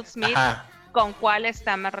como Will Smith, Ajá. ¿con cuál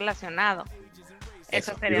está más relacionado?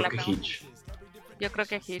 Esa Eso, sería Yo la creo que pregunta. Hitch. Yo creo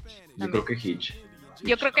que Hitch. Yo también. creo que Hitch.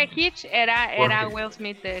 Yo creo que Hitch era ¿Por qué? Will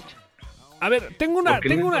Smith, de hecho. A ver, tengo una Porque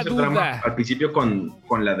él empezó el drama duda. al principio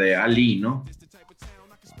con la de Ali, ¿no?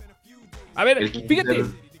 A ver, El fíjate, drama,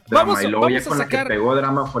 vamos y luego ya a con la que sacar... pegó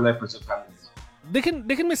drama fue la de Prince of Happiness.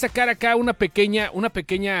 Déjenme sacar acá una pequeña,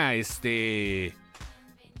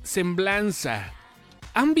 semblanza.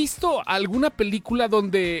 ¿Han visto alguna película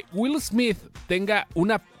donde Will Smith tenga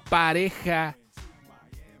una pareja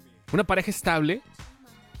estable?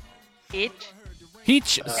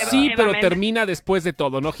 Hitch, sí, pero termina después de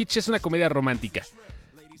todo, ¿no? Hitch es una comedia romántica.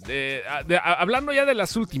 Hablando ya de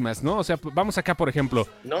las últimas, ¿no? O sea, vamos acá, por ejemplo.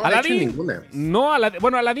 No, Aladdin, de hecho, ninguna. No,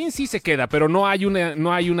 Aladdin sí se queda, pero no hay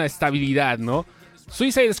una estabilidad, ¿no?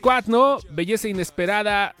 Suicide Squad, ¿no? Belleza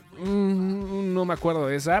Inesperada, no me acuerdo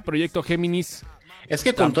de esa. Proyecto Géminis. Es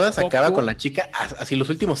que con todas acaba con la chica así los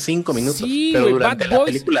últimos 5 minutos. Sí, pero wey, durante Bad la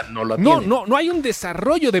Boys, película no lo tiene. No hay un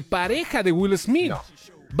desarrollo de pareja de Will Smith. No.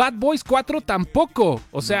 Bad Boys 4 tampoco.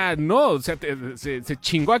 O sea, no. O sea, se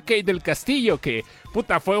chingó a Kate del Castillo, que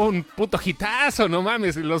puta fue un puto hitazo, no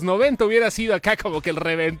mames. En los 90 hubiera sido acá como que el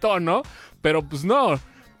reventón, ¿no? Pero pues no.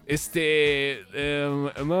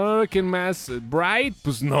 ¿Quién más? Bright,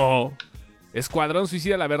 pues no. Escuadrón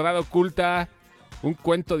Suicida, La Verdad Oculta. Un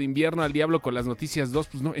cuento de invierno al diablo con las noticias 2,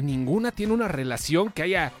 pues no, en ninguna tiene una relación que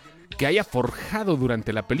haya forjado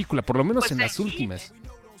durante la película, por lo menos Pues en las últimas.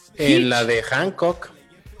 En la de Hancock.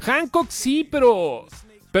 Hancock sí, pero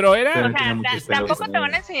era... O sea, tampoco te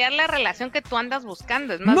van a enseñar la relación que tú andas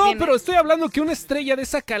buscando. Es más No, bien pero estoy hablando que una estrella de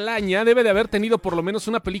esa calaña debe de haber tenido por lo menos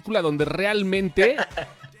una película donde realmente...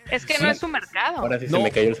 es que no es su mercado. Ahora sí No. se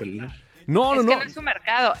me cayó el celular. No. Que no es su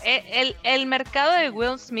mercado. El mercado de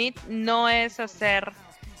Will Smith no es hacer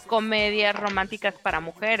comedias románticas para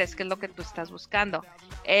mujeres, que es lo que tú estás buscando.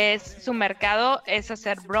 Su mercado es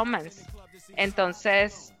hacer bromance.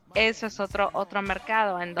 Entonces, eso es otro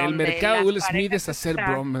mercado. En donde El mercado de las Will Smith parejas es hacer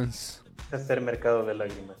están- bromance. Hacer mercado de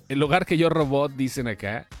lágrimas. El hogar que yo robot, dicen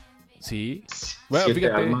acá. Sí. Bueno, 7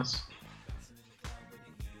 fíjate. almas.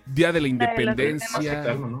 Día de la de los Independencia.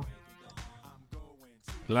 Calma, ¿no?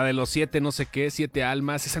 La de los 7 no sé qué, 7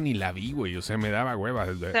 almas. Esa ni la vi, güey. O sea, me daba hueva.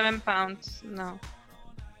 7 Pounds, no.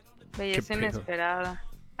 Belleza ¿Qué pedo? Inesperada.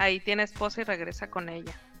 Ahí tiene esposa y regresa con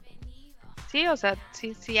ella. Sí, o sea,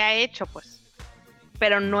 sí ha hecho, pues.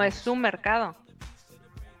 Pero no es su mercado.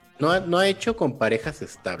 No ha hecho con parejas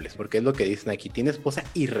estables, porque es lo que dicen aquí. Tiene esposa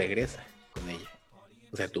y regresa con ella.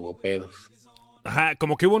 O sea, tuvo pedos. Ajá,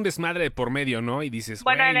 como que hubo un desmadre de por medio, ¿no? Y dices,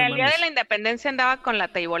 Bueno, güey, en no el día mames. de la independencia andaba con la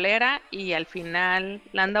teibolera y al final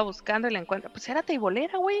la anda buscando y la encuentra. Pues era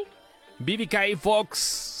teibolera, güey. BBK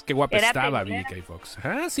Fox. Qué guapa Era estaba teibolera. BBK Fox.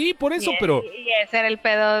 Ah, sí, por eso, Y- pero... Y ese era el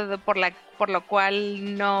pedo por lo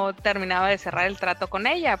cual no terminaba de cerrar el trato con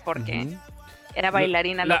ella, porque Ujú. era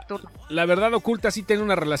bailarina La- nocturna. La verdad oculta sí tiene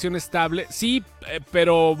una relación estable, sí,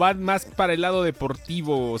 pero va más para el lado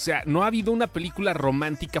deportivo. O sea, no ha habido una película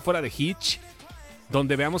romántica fuera de Hitch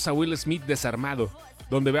donde veamos a Will Smith desarmado,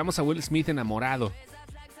 donde veamos a Will Smith enamorado.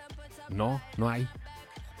 No hay.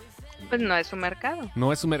 Pues no es su mercado.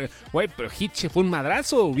 No es su mercado. Güey, pero Hitch fue un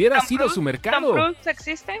madrazo, hubiera Tom sido Cruise- su mercado. ¿Tom Cruise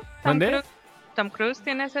existe? ¿Mande? ¿Tom Cruise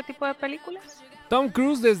tiene ese tipo de películas? Tom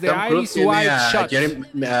Cruise desde Tom Cruise Eyes tiene Wide a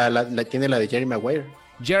Shut. tiene la de Jerry Maguire.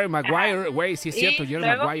 Jerry Maguire, güey, sí es ¿Y cierto, Jerry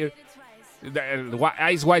luego? Maguire.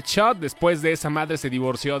 Eyes Wide Shut, después de esa madre se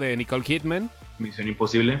divorció de Nicole Kidman. Misión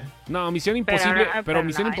Imposible. No, Misión Imposible, Pero pero no,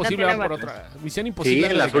 Misión ahí no Imposible tiene va por buenas. otra. Misión Sí, Imposible.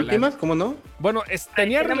 en de las Galán. últimas, ¿cómo no? Bueno,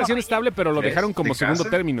 tenía tiene relación morrilla. estable, pero lo dejaron como ¿Se segundo casa?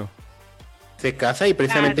 término. Se casa y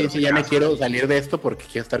precisamente Ah, dice, ya me quiero salir de esto porque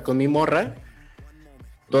quiero estar con mi morra.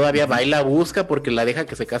 Todavía va y la busca porque la deja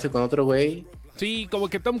que se case con otro güey. Sí, como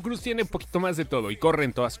que Tom Cruise tiene un poquito más de todo y corre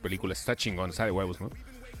en todas sus películas. Está chingón, está de huevos, ¿no?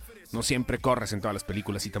 No siempre corres en todas las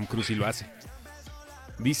películas y Tom Cruise sí lo hace.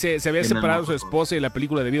 Dice, se había Tiene separado su enojo. esposa y la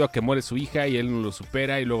película debido a que muere su hija y él no lo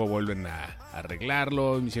supera y luego vuelven a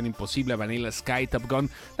arreglarlo. Misión Imposible, Vanilla Sky, Top Gun.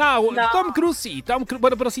 No, No. Tom Cruise sí,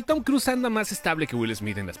 bueno, pero sí Tom Cruise anda más estable que Will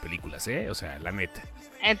Smith en las películas, ¿eh? O sea, la neta.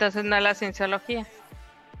 Entonces no es la cienciología.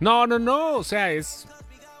 No, o sea, es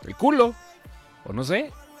el culo, o no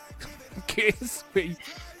sé. ¿Qué es, güey?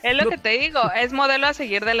 Es lo No. que te digo, es modelo a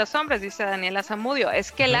seguir de los hombres, dice Daniela Zamudio.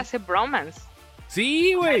 Es que él hace bromance.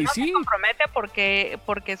 Sí, güey, No se sí. compromete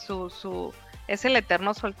porque su es el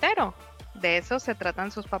eterno soltero. De eso se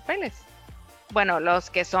tratan sus papeles. Bueno, los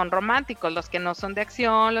que son románticos, los que no son de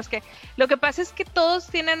acción, lo que pasa es que todos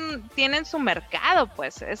tienen su mercado,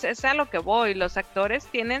 pues, es a lo que voy. Los actores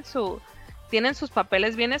tienen sus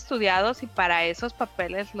papeles bien estudiados y para esos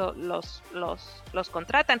papeles los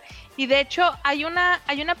contratan. Y de hecho hay una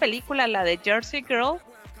película, la de Jersey Girl,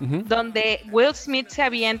 Ujú. donde Will Smith se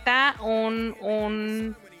avienta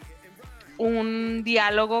un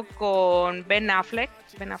diálogo con Ben Affleck,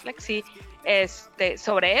 sí,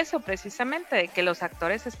 sobre eso precisamente, de que los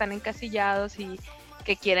actores están encasillados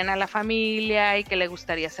que quieren a la familia y que le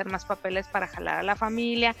gustaría hacer más papeles para jalar a la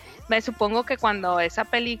familia. Me supongo que cuando esa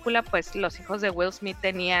película, pues los hijos de Will Smith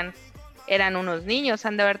eran unos niños,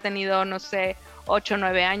 han de haber tenido, no sé, 8 o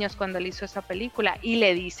 9 años cuando él hizo esa película, y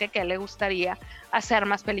le dice que a él le gustaría hacer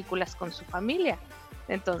más películas con su familia.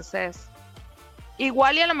 Entonces,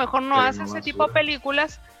 igual y a lo mejor no hace ese tipo de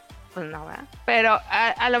películas, pues no, ¿verdad? Pero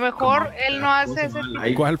a lo mejor él no hace ese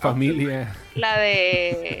tipo. ¿Cuál familia? La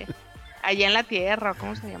de Allá en la Tierra,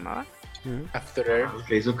 ¿cómo se llamaba? After Earth.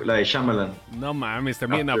 Que hizo la de Shyamalan. No mames,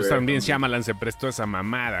 también, After pues, también Earth. Shyamalan se prestó esa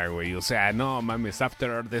mamada, güey. O sea, no mames, After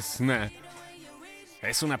Earth es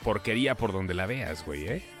una porquería por donde la veas, güey,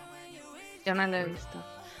 ¿eh? Yo no la he visto.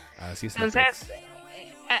 Así es. Entonces,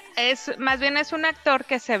 más bien es un actor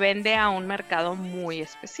que se vende a un mercado muy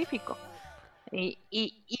específico.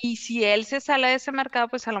 Y si él se sale de ese mercado,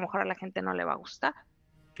 pues a lo mejor a la gente no le va a gustar.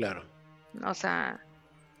 Claro. O sea,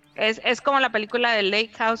 es como la película de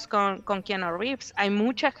Lake House con Keanu Reeves. Hay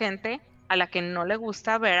mucha gente a la que no le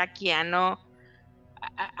gusta ver a Keanu,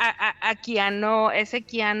 ese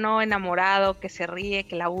Keanu enamorado que se ríe,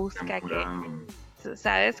 que la busca, que,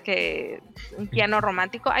 ¿sabes? Que un Keanu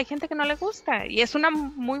romántico. Hay gente que no le gusta y es una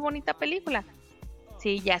muy bonita película.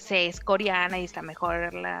 Sí, ya sé, es coreana y está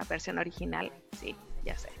mejor la versión original. Sí,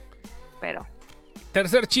 ya sé. Pero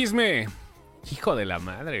Tercer chisme. Hijo de la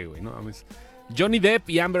madre, güey, no mames. Johnny Depp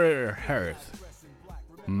y Amber Heard.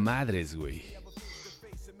 Madres, güey.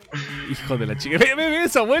 Hijo de la chica. Ve,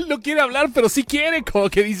 Samuel no quiere hablar, pero sí quiere. Como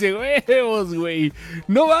que dice, huevos, güey.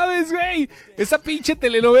 No mames, güey. Esa pinche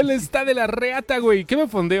telenovela está de la reata, güey. ¿Qué me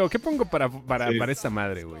fondeo? ¿Qué pongo para esta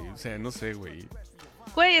madre, güey? O sea, no sé, güey.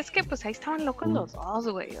 güey, es que pues ahí estaban locos los dos,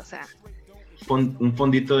 güey, o sea. Un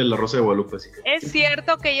fondito de la Rosa de Guadalupe, así que. Es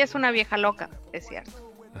cierto que ella es una vieja loca, es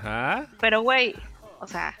cierto. Ajá. Pero, güey, o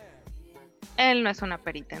sea, él no es una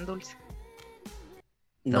perita en dulce.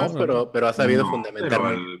 No, pero ha sabido No, fundamentar. pero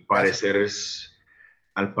al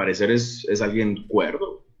parecer es alguien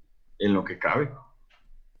cuerdo en lo que cabe.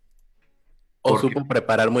 O porque- supo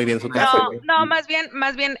preparar muy bien su caso. No, güey. no, más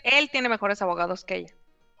bien él tiene mejores abogados que ella.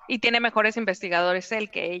 Y tiene mejores investigadores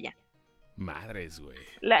él que ella. Madres, güey.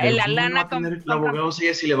 La Pero ¿cómo no va lana a tener el abogado si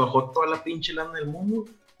ella si le bajó toda la pinche lana del mundo?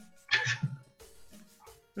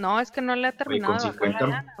 No, es que no le ha terminado con de bajar la 50.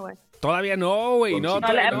 lana, güey. Todavía no, güey. No, No,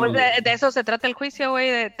 todavía no. Pues de eso se trata el juicio, güey,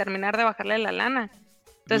 de terminar de bajarle la lana.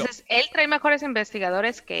 Entonces, él trae mejores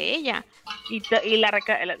investigadores que ella.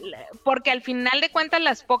 Porque al final de cuentas,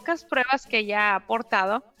 las pocas pruebas que ella ha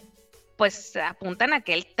aportado, pues apuntan a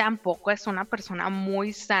que él tampoco es una persona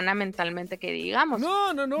muy sana mentalmente, que digamos.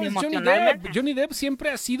 No, Ni es Johnny Depp. emocionalmente. Johnny Depp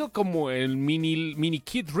siempre ha sido como el mini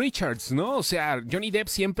Kid Richards, ¿no? O sea, Johnny Depp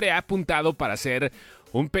siempre ha apuntado para ser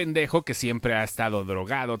un pendejo que siempre ha estado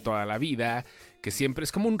drogado toda la vida, que siempre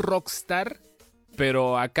es como un rockstar,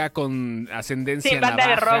 pero acá con ascendencia Sí, banda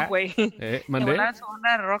de navaja. rock, güey. Le ¿Mandé? volaron su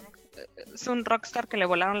banda de rock. Es un rockstar que le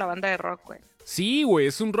volaron la banda de rock, güey. Sí, güey,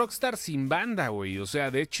 es un rockstar sin banda, güey. O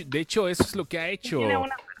sea, de hecho, eso es lo que ha hecho. Tiene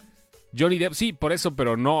una- Johnny Depp, sí, por eso,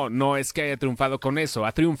 pero no es que haya triunfado con eso.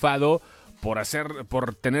 Ha triunfado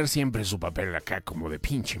por tener siempre su papel acá como de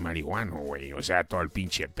pinche marihuano, güey. O sea, todo el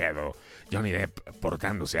pinche pedo. Johnny Depp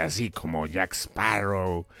portándose así como Jack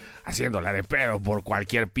Sparrow, haciéndola de pedo por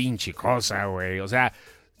cualquier pinche cosa, güey. O sea,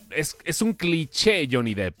 es un cliché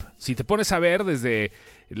Johnny Depp. Si te pones a ver desde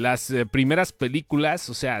las primeras películas,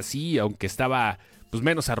 o sea, sí, aunque estaba pues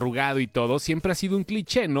menos arrugado y todo, siempre ha sido un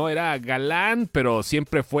cliché, ¿no? Era galán, pero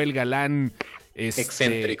siempre fue el galán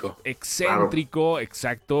Excéntrico. Excéntrico,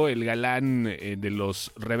 exacto, el galán de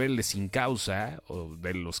los rebeldes sin causa, o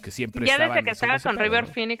de los que siempre Ya estaban desde que estaba haciendo con ese pedo, River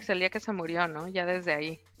 ¿no? Phoenix el día que se murió, ¿no? Ya desde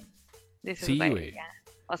ahí. Dices, Sí, güey, güey. ya.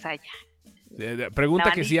 O sea, ya. Pregunta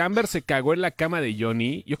La que vanilla. si Amber se cagó en la cama de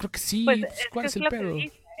Johnny. Yo creo que sí. Pues, pues, ¿cuál es el lo que pedo?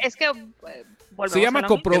 dice. Es que volvemos Se llama a lo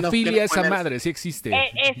mismo. coprofilia Que no esa poner- madre, sí existe.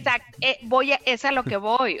 Exacto, es a lo que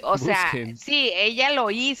voy. O sea, Busquen. sí, ella lo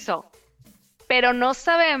hizo, pero no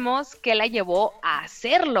sabemos qué la llevó a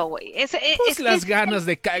hacerlo, güey. Pues Es que las es- ganas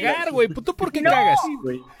de cagar, güey. ¿Tú por qué No. cagas?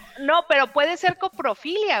 No, pero puede ser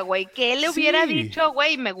coprofilia, güey. Que él le hubiera Sí. dicho,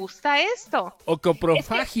 güey, me gusta esto. O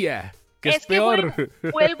coprofagia, que es que peor.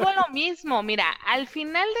 vuelvo a lo mismo. Mira, al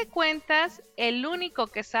final de cuentas, el único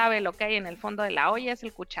que sabe lo que hay en el fondo de la olla es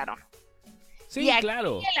el cucharón. Sí, y aquí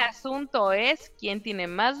claro. el asunto es quién tiene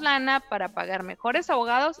más lana para pagar mejores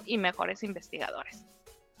abogados y mejores investigadores.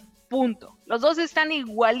 Punto. Los dos están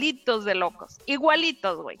igualitos de locos.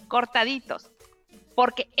 Igualitos, güey. Cortaditos.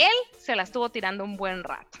 Porque él se la estuvo tirando un buen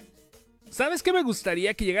rato. ¿Sabes qué me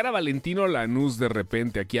gustaría? Que llegara Valentino Lanús de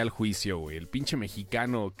repente aquí al juicio, güey. El pinche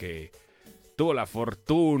mexicano que tuvo la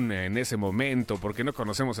fortuna en ese momento, porque no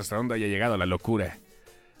conocemos hasta dónde haya llegado la locura.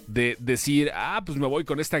 de decir, pues me voy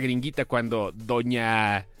con esta gringuita cuando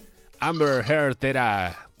doña Amber Heard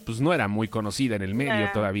pues no era muy conocida en el medio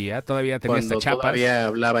todavía tenía cuando esta chapa. Todavía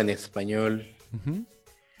hablaba en español. Uh-huh.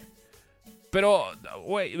 Pero,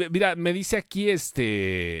 güey, mira, me dice aquí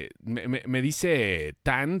me dice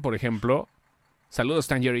Tan, por ejemplo, saludos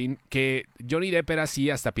Tangerine, que Johnny Depp era así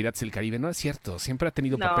hasta Piratas del Caribe. No es cierto, siempre ha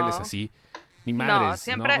tenido papeles así. Ni madres. No,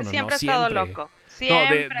 siempre ha estado loco.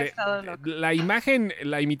 Siempre ha estado loco. La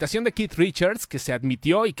imitación de Keith Richards, que se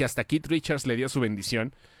admitió y que hasta Keith Richards le dio su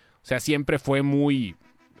bendición. O sea, siempre fue muy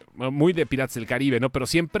de Piratas del Caribe, ¿no? Pero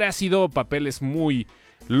siempre ha sido papeles muy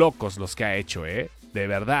locos los que ha hecho, ¿eh? De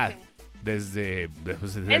verdad. Sí. Desde el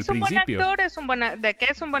principio. De que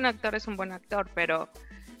es un buen actor, es un buen actor,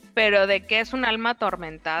 pero de que es un alma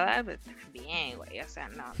atormentada, bien, güey, o sea,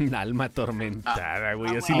 no. Un alma atormentada,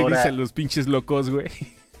 güey, así le dicen los pinches locos, güey.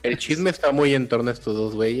 El chisme está muy en torno a estos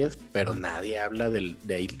dos güeyes, pero nadie habla del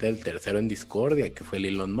tercero en discordia, que fue el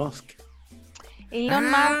Elon Musk. Elon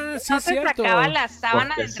Musk sí, no se sacaba la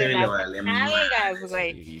sábana entre las nalgas,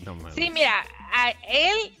 güey. Sí, mira,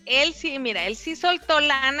 él sí soltó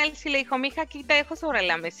lana, él sí le dijo, mija, aquí te dejo sobre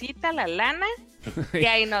la mesita la lana, y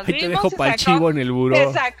ahí nos vimos. Te dejo pa'l chivo en el buró.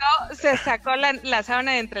 Se sacó la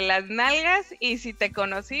sábana de entre las nalgas, y si te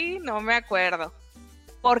conocí, no me acuerdo.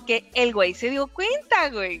 Porque el güey se dio cuenta,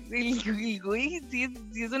 güey. El güey sí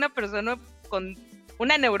es una persona con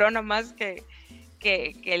una neurona más que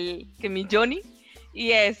mi Johnny.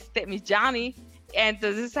 Y mi Johnny.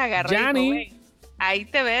 Entonces agarró y dijo, güey, ahí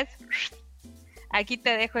te ves. Aquí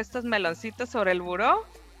te dejo estos meloncitos sobre el buró.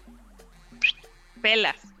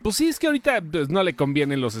 Pelas. Pues sí, es que ahorita pues, no le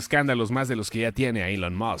convienen los escándalos más de los que ya tiene a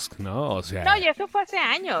Elon Musk, ¿no? O sea... No, y eso fue hace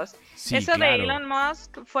años. Sí, eso claro. de Elon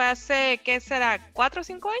Musk fue hace, ¿qué será? ¿4 o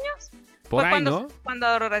 5 años? Por ahí, ¿no?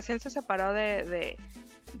 Cuando recién se separó de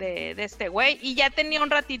este güey, y ya tenía un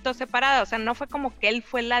ratito separado, o sea, no fue como que él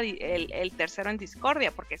fue el tercero en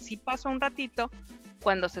discordia, porque sí pasó un ratito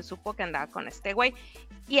cuando se supo que andaba con este güey,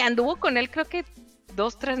 y anduvo con él creo que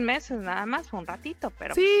 2-3 meses nada más, fue un ratito,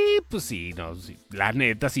 pero... Sí, pues sí, no, sí. La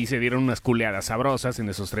neta sí se dieron unas culeadas sabrosas en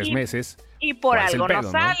esos 3 meses. Y por algo no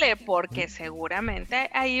sale, porque seguramente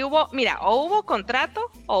ahí hubo, mira, o hubo contrato,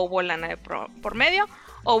 o hubo lana de por medio,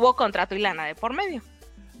 o hubo contrato y lana de por medio.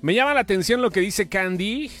 Me llama la atención lo que dice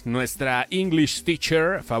Candy, nuestra English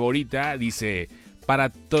teacher favorita. Dice,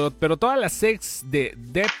 pero todas las ex de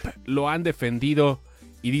Depp lo han defendido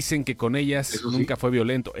y dicen que con ellas nunca fue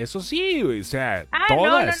violento. Eso sí, o sea,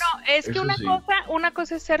 todas. No. Es que una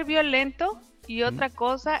cosa es ser violento y otra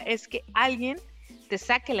cosa es que alguien te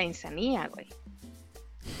saque la insanía, güey.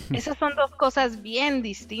 Esas son dos cosas bien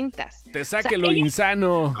distintas. Te saque lo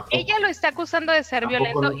insano. Ella lo está acusando de ser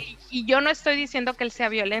violento y yo no estoy diciendo que él sea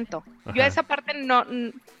violento. Ajá. Yo esa parte no,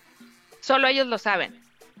 solo ellos lo saben.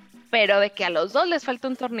 Pero de que a los dos les falta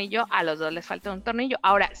un tornillo, a los dos les falta un tornillo.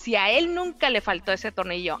 Ahora, si a él nunca le faltó ese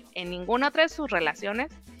tornillo en ninguna otra de sus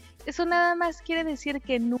relaciones, eso nada más quiere decir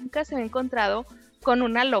que nunca se ha encontrado con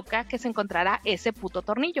una loca que se encontrara ese puto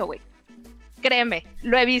tornillo, güey. Créeme,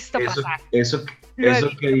 lo he visto pasar. Eso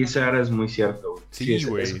que dice Ara es muy cierto, güey. Sí,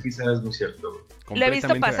 güey. Eso que dice Ara es muy cierto, güey. Lo he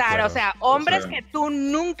visto pasar, o sea, hombres que tú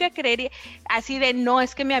nunca creerías, así de, no,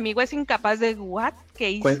 es que mi amigo es incapaz de, ¿what?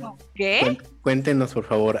 ¿Qué hizo? ¿Qué? Cuéntenos, por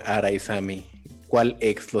favor, Ara y Sammy, ¿cuál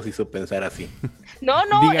ex los hizo pensar así? No,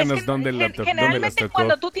 díganos es que dónde generalmente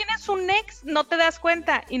cuando tú tienes un ex, no te das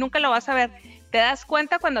cuenta y nunca lo vas a ver. Te das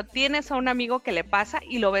cuenta cuando tienes a un amigo que le pasa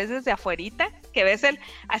y lo ves desde afuerita, que ves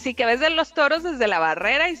así que ves de los toros desde la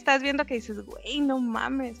barrera y estás viendo que dices, güey, no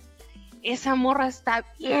mames, esa morra está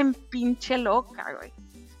bien pinche loca, güey,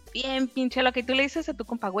 bien pinche loca, y tú le dices a tu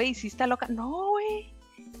compa, güey, ¿sí está loca? No, güey,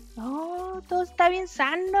 no, todo está bien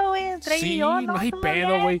sano, güey, entre sí, y yo, no hay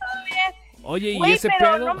pedo, güey. Oye, güey, ¿y ese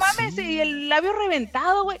pero pedo? No mames, sí. Y el labio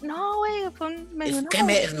reventado, güey, no, güey, fue un... Es que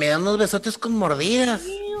me dan unos besotes con mordidas.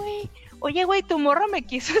 Sí, güey. Oye, güey, tu morra me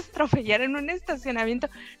quiso estrofear en un estacionamiento.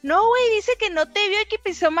 No, güey, dice que no te vio y que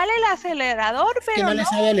pisó mal el acelerador, pero que no le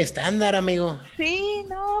sabe el estándar, amigo. Sí,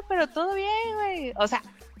 no, pero todo bien, güey. O sea,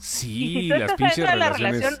 sí, si las pinches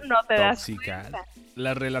relación, no te tóxicas. Das cuenta.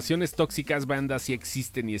 Las relaciones tóxicas, banda, sí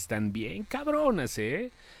existen y están bien cabronas,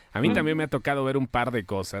 ¿eh? A mí también me ha tocado ver un par de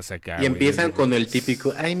cosas acá. Y empiezan con el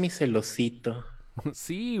típico, ay, mi celosito.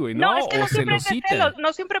 Sí, güey, no, es que no siempre es celos,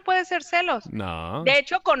 no siempre puede ser celos. No. De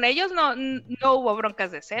hecho, con ellos no hubo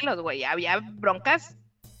broncas de celos, güey. Había broncas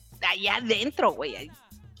allá adentro, güey. Hay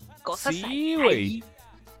cosas sí, güey.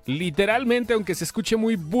 Literalmente, aunque se escuche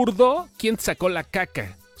muy burdo, ¿quién sacó la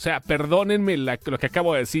caca? O sea, perdónenme lo que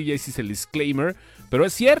acabo de decir, ya hice el disclaimer, pero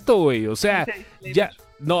es cierto, güey. O sea,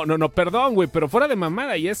 No, perdón, güey, pero fuera de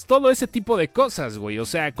mamada, y es todo ese tipo de cosas, güey. O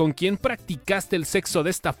sea, ¿con quién practicaste el sexo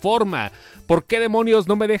de esta forma? ¿Por qué demonios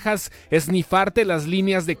no me dejas esnifarte las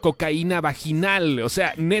líneas de cocaína vaginal? O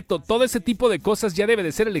sea, neto, todo ese tipo de cosas ya debe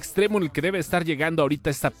de ser el extremo en el que debe estar llegando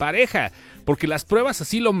ahorita esta pareja. Porque las pruebas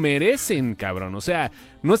así lo merecen, cabrón. O sea,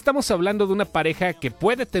 no estamos hablando de una pareja que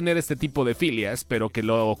puede tener este tipo de filias, pero que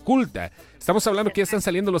lo oculta. Estamos hablando que ya están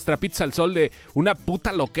saliendo los trapitos al sol de una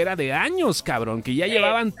puta loquera de años, cabrón, que ya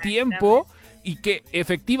llevaban tiempo y que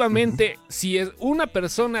efectivamente si es una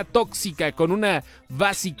persona tóxica con una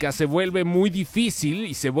básica se vuelve muy difícil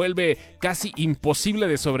y se vuelve casi imposible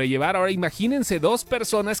de sobrellevar. Ahora imagínense dos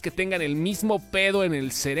personas que tengan el mismo pedo en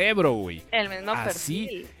el cerebro, güey. El mismo así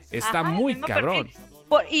perfil. está muy cabrón.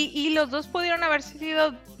 Y los dos pudieron haber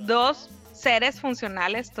sido dos seres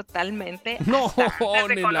funcionales totalmente. No,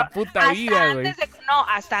 ni la puta vida, güey.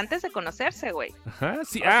 Hasta antes de conocerse, güey. Ajá,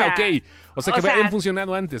 sí. Ok. O sea, que habían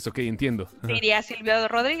funcionado antes, ok, entiendo. Ajá. Diría Silvio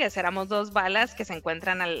Rodríguez, éramos dos balas que se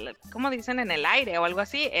encuentran ¿cómo dicen? En el aire o algo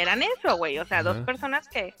así. Eran eso, güey. O sea, dos personas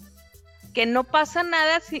que no pasa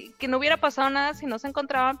nada, que no hubiera pasado nada si no se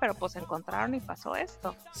encontraban, pero pues se encontraron y pasó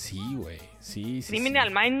esto. Sí, güey. Sí. Criminal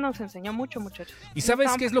Mind nos enseñó mucho, muchachos. ¿Y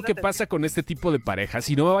sabes qué es lo que pasa con este tipo de parejas?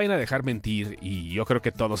 Y no me vayan a dejar mentir, y yo creo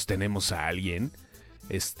que todos tenemos a alguien,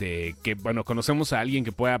 que, bueno, conocemos a alguien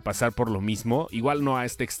que pueda pasar por lo mismo. Igual no a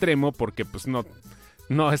este extremo, porque pues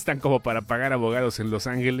no están como para pagar abogados en Los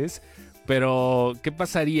Ángeles. Pero, ¿qué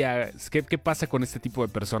pasaría? ¿Qué pasa con este tipo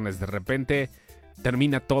de personas? De repente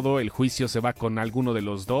termina todo, el juicio se va con alguno de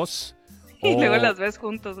los dos. Y luego las ves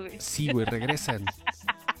juntos, güey. Sí, güey, regresan.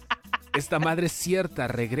 Esta madre es cierta,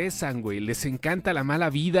 regresan, güey. Les encanta la mala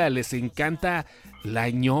vida, les encanta la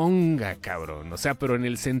ñonga, cabrón. O sea, pero en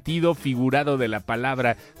el sentido figurado de la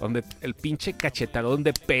palabra, donde el pinche cachetadón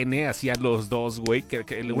de pene hacían los dos, güey.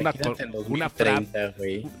 Una frase,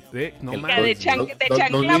 güey. No mames. De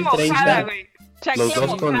chancla mojada, güey. Los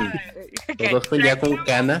dos con ya con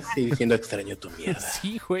canas y diciendo extraño tu mierda.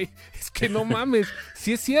 Sí, güey. Es que no mames.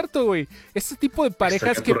 Sí es cierto, güey. Este tipo de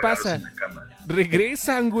parejas, ¿qué pasa?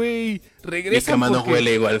 Regresan, güey. Mi cama no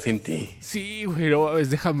huele igual sin ti. Sí, güey. No mames,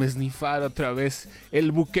 déjame snifar otra vez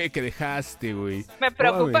el buque que dejaste, güey. Me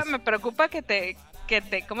preocupa que te,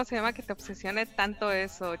 ¿cómo se llama? Que te obsesione tanto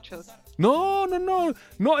eso, Chos. No,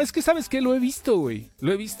 es que ¿sabes qué? Lo he visto, güey.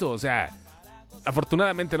 Lo he visto, o sea,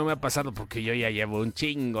 afortunadamente no me ha pasado porque yo ya llevo un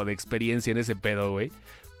chingo de experiencia en ese pedo, güey.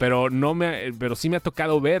 Pero sí me ha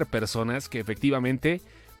tocado ver personas que efectivamente,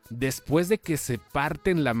 después de que se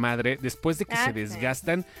parten la madre, después de que se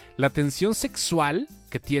desgastan, la tensión sexual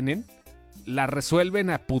que tienen, la resuelven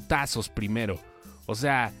a putazos primero. O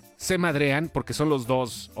sea, se madrean porque son los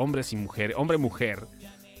dos, hombres y mujer, hombre-mujer.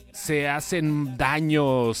 Se hacen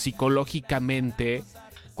daño psicológicamente.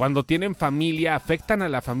 Cuando tienen familia, afectan a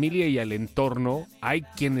la familia y al entorno. Hay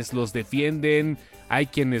quienes los defienden, hay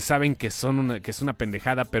quienes saben que es una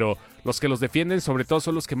pendejada, pero los que los defienden sobre todo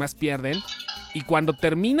son los que más pierden. Y cuando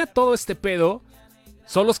termina todo este pedo,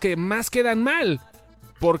 son los que más quedan mal.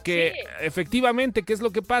 Porque efectivamente, ¿qué es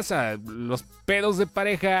lo que pasa? Los pedos de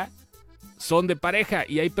pareja son de pareja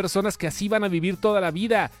y hay personas que así van a vivir toda la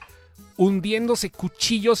vida, hundiéndose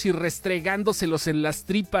cuchillos y restregándoselos en las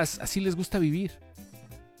tripas. Así les gusta vivir.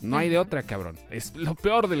 No hay de otra, cabrón. Es lo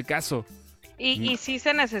peor del caso. Y sí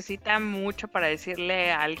se necesita mucho para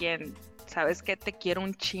decirle a alguien, ¿sabes qué? Te quiero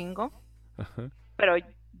un chingo. Ajá. Pero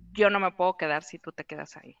yo no me puedo quedar si tú te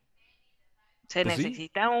quedas ahí. Se pues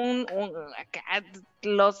necesita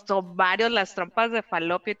los ovarios, las trompas de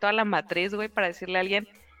falopio y toda la matriz, güey, para decirle a alguien,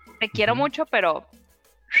 te quiero mucho, pero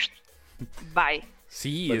bye.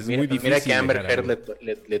 Sí, pues es muy difícil. Mira que Amber Heard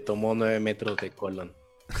le tomó 9 metros de colon.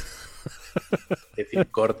 Es decir,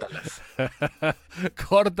 córtalas.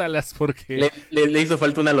 Córtalas porque... Le hizo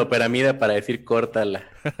falta una loperamida para decir córtala.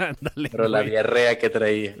 Dale, pero la diarrea que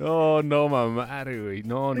traía. No, mamar, güey.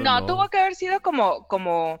 No. Tuvo que haber sido como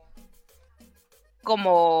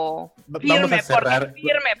Vamos a cerrar.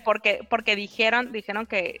 Porque dijeron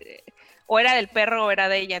que o era del perro o era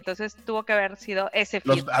de ella, entonces tuvo que haber sido ese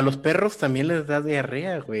firme. A los perros también les da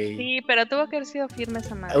diarrea, güey. Sí, pero tuvo que haber sido firme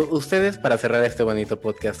esa madre. Ustedes, para cerrar este bonito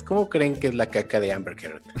podcast, ¿cómo creen que es la caca de Amber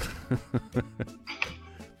Heard?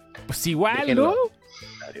 Pues igual, déjenlo, ¿no?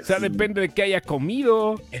 O sea, depende de qué haya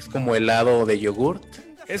comido. Es como helado de yogurt.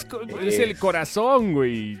 Es el corazón,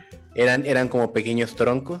 güey. Eran como pequeños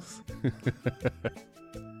troncos.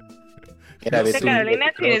 Era de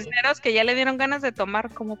Carolina Cisneros que ya le dieron ganas de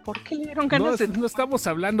tomar. ¿Cómo por qué le dieron ganas de tomar? No estamos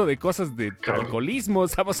hablando de cosas de alcoholismo,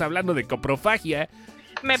 estamos hablando de coprofagia.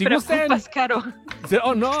 Me preocupas, Caro.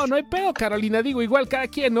 Oh, no hay pedo, Carolina. Digo, igual cada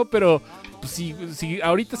quien, ¿no? Pero pues, si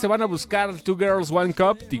ahorita se van a buscar Two Girls, One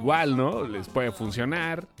Cup, igual, ¿no? Les puede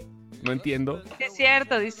funcionar. No entiendo. Es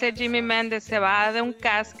cierto, dice Jimmy Méndez, se va de un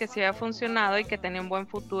cast que sí había funcionado y que tenía un buen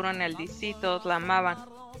futuro en el DC, todos la amaban.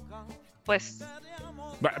 Pues...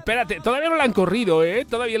 Espérate, todavía no la han corrido, ¿eh?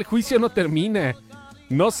 Todavía el juicio no termina.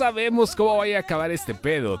 No sabemos cómo vaya a acabar este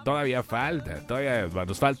pedo. Todavía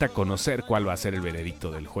nos falta conocer cuál va a ser el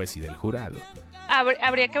veredicto del juez y del jurado.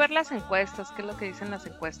 Habría que ver las encuestas, qué es lo que dicen las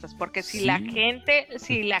encuestas, porque si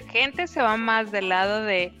Sí. la gente se va más del lado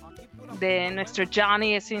de nuestro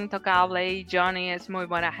Johnny es intocable y Johnny es muy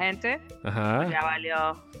buena gente, Ajá.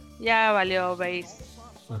 ya valió, veis,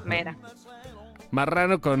 mera.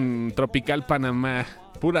 Marrano con Tropical Panamá.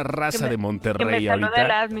 Pura raza de Que Monterrey me salude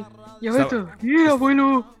el ahorita. admin.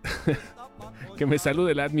 Que me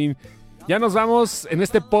salude el admin. Ya nos vamos en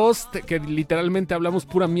este post que literalmente hablamos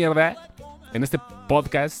pura mierda. En este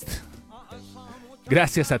podcast.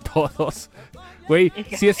 Gracias a todos. Güey,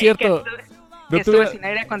 sí es cierto. Que estuve sin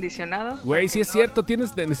aire acondicionado. Güey, sí es cierto.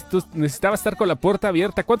 Necesitaba estar con la puerta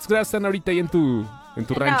abierta. ¿Cuántos grados están ahorita ahí en tu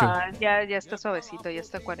rancho? No, ya está suavecito, ya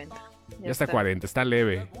está 40. Ya está 40, está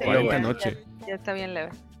leve. Sí, 40 ya- noche. Ya está bien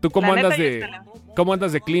leve. ¿Tú cómo La andas neta, ya de está leve. cómo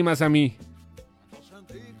andas de clima, Sammy?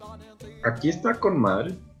 Aquí está con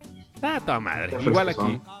madre. Toda madre. Está Igual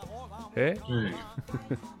frescosón. aquí. ¿Eh?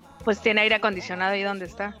 Pues tiene aire acondicionado ahí donde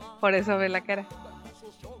está. Por eso ve la cara.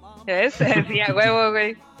 ¿Ves? Sí, a huevo,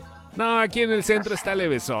 güey. No, aquí en el centro está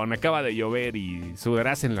levesón. Acaba de llover y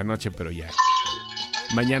sudarás en la noche, pero ya.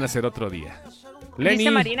 Mañana será otro día. Lenny.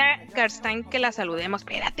 Dice Marina Karstein que la saludemos.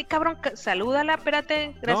 Espérate, cabrón, salúdala,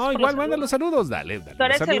 espérate. Gracias No, por igual los manda saludos. los saludos. Dale. Tú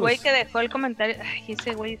eres los el saludos. güey que dejó el comentario. Ay,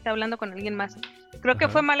 ese güey está hablando con alguien más. Creo que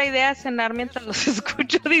Ajá. fue mala idea cenar mientras los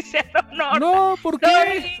escucho, dice Aaron. No, ¿por qué?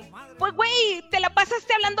 Sorry. Pues, güey, te la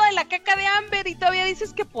pasaste hablando de la caca de Amber y todavía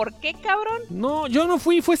dices que ¿por qué, cabrón? No, yo no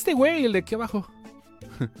fui. Fue este güey, el de aquí abajo.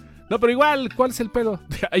 No, pero igual, ¿cuál es el pedo?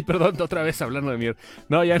 Ay, perdón, otra vez hablando de mierda.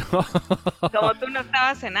 No, ya no. Como tú no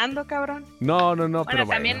estabas cenando, cabrón. No, Bueno, pero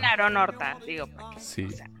también bueno. Aaron Horta, digo, porque, Sí. o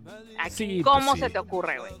sea, aquí, Sí, ¿cómo pues sí. se te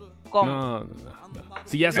ocurre, güey? ¿Cómo? No.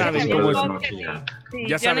 Si ya Pero saben también cómo supongo es. que sí. Sí,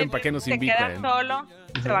 Ya saben Johnny para qué nos se invitan. queda solo,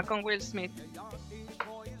 se va con Will Smith.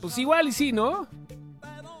 Pues igual y sí, ¿no?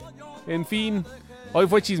 En fin, hoy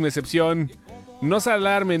fue chismecepción. No se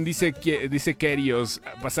alarmen, dice Kerios.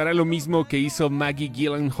 Pasará lo mismo que hizo Maggie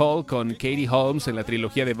Gyllenhaal con Katie Holmes en la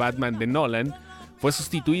trilogía de Batman de Nolan. Fue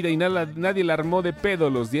sustituida y nadie la armó de pedo.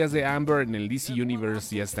 Los días de Amber en el DC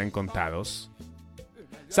Universe ya están contados.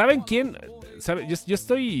 ¿Saben quién? Yo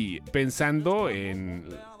estoy pensando en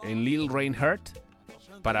Lil Reinhardt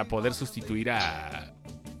para poder sustituir a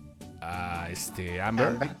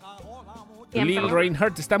Amber. ¿Quién, Lil perdón?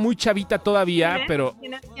 Reinhardt está muy chavita todavía, ¿Quién es? pero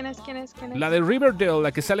 ¿Quién es? la de Riverdale,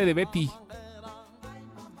 la que sale de Betty.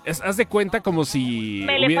 Haz de cuenta como si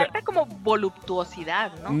Le falta como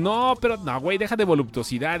voluptuosidad, ¿no? No, pero no, güey, deja de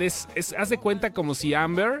voluptuosidad. Haz de cuenta como si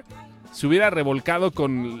Amber se hubiera revolcado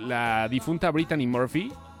con la difunta Brittany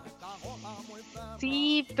Murphy.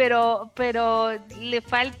 Sí, pero le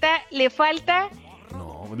falta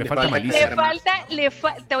No, Le le falta falta malicia.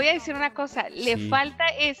 te voy a decir una cosa, le Sí. falta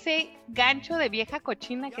ese gancho de vieja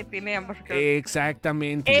cochina que tiene Amber Heard.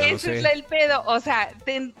 Exactamente, ya lo Ese es sé. el pedo, o sea,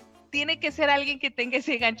 tiene que ser alguien que tenga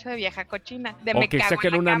ese gancho de vieja cochina, de O me que cago en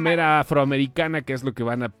saquen la una cama. mera afroamericana, que es lo que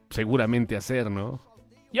van a seguramente hacer, ¿no?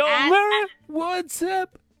 Yo, Ah, Mera, what's up?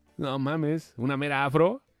 No mames, una mera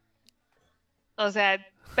afro. O sea,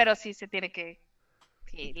 pero sí se tiene que...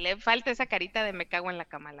 Sí, le falta esa carita de me cago en la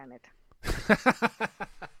cama, la neta.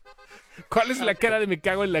 ¿Cuál es la cara de me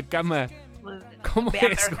cago en la cama? Pues, ¿Cómo ve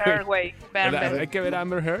es, Amber Heard, güey? Ve Amber. ¿Hay que ver a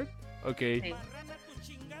Amber Heard? Ok. Sí.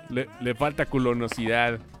 Le falta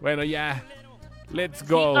culonosidad. Bueno, ya. Let's Sí,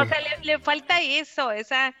 go. o sea, le falta eso,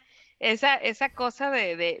 esa cosa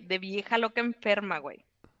de vieja loca enferma, güey.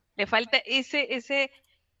 Le falta ese,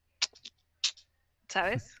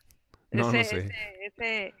 ¿sabes? No, no sé.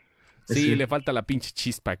 Ese, Sí, Sí. le falta la pinche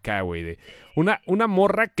chispa acá, güey. Una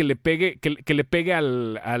morra que le pegue, que le pegue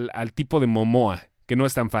al tipo de Momoa, que no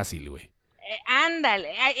es tan fácil, güey.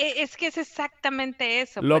 ándale, es que es exactamente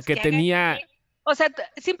eso. Lo pues, que haga tenía así. O sea,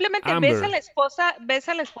 simplemente Amber. ves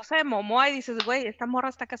a la esposa de Momoa y dices, güey, esta morra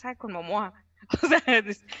está casada con Momoa. O sea, La los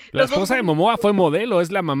dos esposa de son- Momoa fue modelo,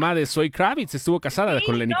 es la mamá de Zoe Kravitz, estuvo casada Sí,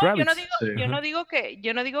 con Lenny no, Kravitz. yo no digo, Sí.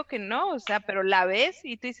 yo no digo que no, o sea, pero la ves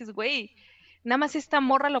y tú dices, güey, nada más esta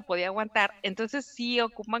morra lo podía aguantar. Entonces sí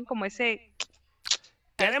ocupan como ese,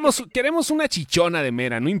 Queremos una chichona de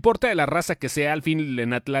Mera, no importa de la raza que sea, al fin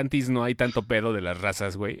en Atlantis no hay tanto pedo de las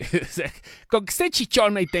razas, güey. O sea, con que esté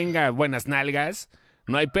chichona y tenga buenas nalgas,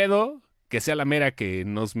 no hay pedo, que sea la Mera que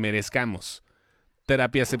nos merezcamos.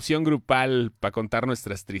 Terapiacepción grupal para contar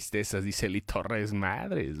nuestras tristezas, dice Eli Torres.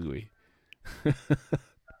 Madres, güey.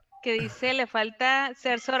 Que dice, le falta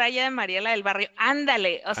ser Soraya de Mariela del Barrio.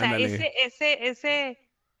 Ándale, o sea, Ándale.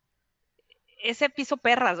 ese piso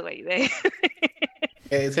perras, güey.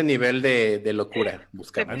 Ese nivel de locura De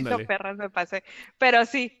buscamos. piso Ándale. perras me pasé. Pero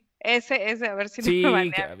sí, ese, a ver si Sí, no me y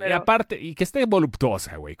banean, pero aparte, y que esté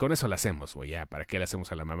voluptuosa, güey. Con eso la hacemos, güey. Ya, ¿para qué le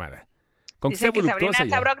hacemos a la mamada? Con que esté dicen que Sabrina voluptuosa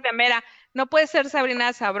ya. Sabrok de Mera. No puede ser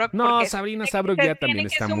Sabrina Sabrok No, porque Sabrina se Sabrok ya también tiene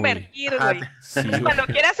que está muy... sumergir, Ajá, güey. Sí, güey. Cuando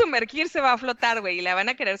quiera sumergir se va a flotar, güey, y la van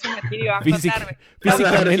a querer sumergir y va a flotar, güey.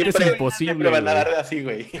 Físicamente es Siempre- imposible, Siempre van a güey. dar así,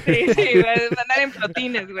 güey. Sí, van a andar en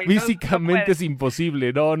flotines, güey. no- Físicamente no es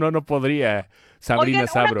imposible. No podría. Sabrina Oigan,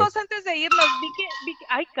 Sabrok. una cosa antes de irnos,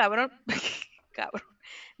 ay, cabrón, cabrón.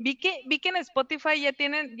 Vi que en Spotify ya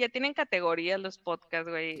tienen categorías los podcasts,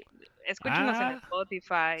 güey. Escúchenos en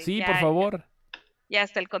Spotify. Sí, ya, por favor. Ya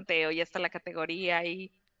está el conteo, ya está la categoría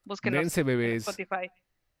y búsquenos Dense, en bebés. Spotify.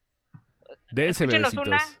 Dense, Escúchenos bebecitos.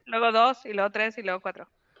 una, luego dos, y luego tres, y luego cuatro.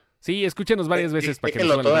 Sí, escúchenos varias veces para que nos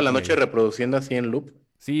Déjenlo suban toda el la ritmo, noche güey. reproduciendo así en loop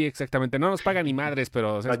Sí, exactamente. No nos pagan ni madres,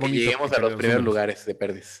 pero o sea, para es que bonito. lleguemos que a los los primeros números. lugares de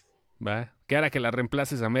Perdis. Va. ¿Qué hará que la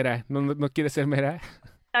reemplaces a Mera? ¿No quieres ser Mera?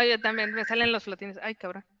 Ah, yo también, me salen los flotines. Ay,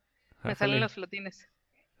 cabrón, me salen Ájale. los flotines.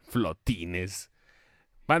 Flotines.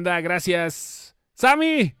 Banda, gracias.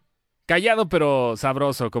 ¡Sammy! Callado pero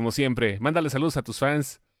sabroso, como siempre. Mándale saludos a tus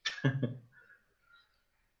fans.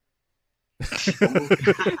 Se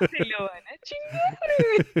lo van a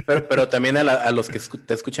chingar. Pero también a los que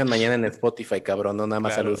te escuchan mañana en Spotify, cabrón, no nada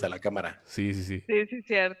más Claro. saludos a la cámara. Sí. Sí, es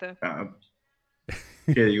cierto.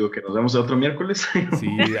 ¿Qué digo? ¿Que nos vemos el otro miércoles? Sí,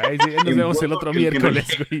 ahí sí, nos vemos el otro miércoles,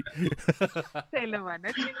 güey. Se lo van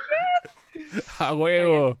a chingar. A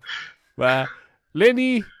huevo. Va.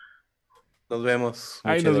 Lenny, Nos vemos.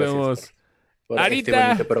 ahí Muchas nos gracias vemos. por este Arita.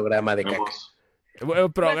 bonito programa de caca. Vamos.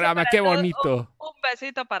 Buen programa, qué bonito. Un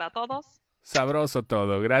besito para todos. Sabroso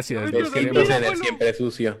todo, gracias. Ay, Los Dios queremos. Besitos en el siempre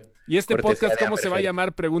sucio. Y este Cortesía podcast, de ¿cómo se va a Amberfeld.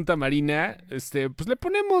 llamar? Pregunta Marina. Pues le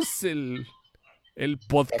ponemos el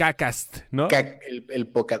podcast, ¿no? El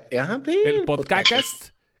podcast. Ajá, sí, El podcast.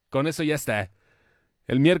 Con eso ya está.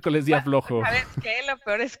 El miércoles día flojo. ¿Sabes qué? Lo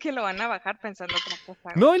peor es que lo van a bajar pensando otra cosa.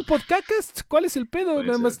 güey. No, el podcast. ¿Cuál es el pedo? Puede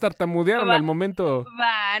Nada más ser. tartamudearon Va- al momento.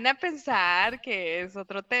 Van a pensar que es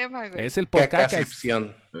otro tema, güey. Es el podcast.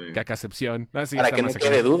 Cacacepción. Sí. Cacacepción. Ah, sí, Para está que no más acá.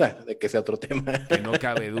 quede duda de que sea otro tema. Que no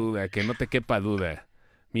cabe duda, que no te quepa duda.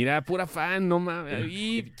 Mira, pura fan, no mames.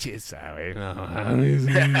 Y chesa, güey, no mames.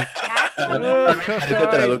 Parece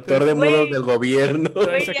traductor de Güey. mudos del gobierno.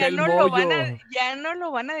 Güey, saca ya el no, lo van bollo. ya no lo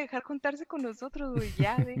van a dejar juntarse con nosotros, güey.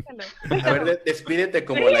 Ya, déjalo. A ver, despídete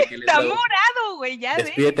como Güey, la que le está tradu- morado, güey. Ya,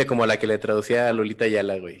 Despídete como la que le traducía a Lolita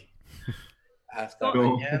Ayala, güey. Hasta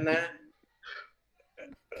No. mañana.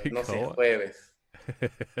 No sé, ¿Cómo? jueves.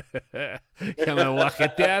 Ya me voy a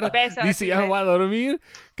jetear. Besos, Dice, ya me voy a dormir.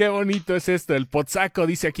 Qué bonito es esto, el potsaco.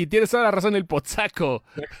 Dice aquí, tienes toda la razón, el potsaco.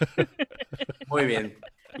 Muy bien.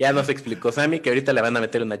 Ya nos explicó Sammy que ahorita le van a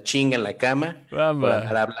meter una chinga en la cama por Vamos.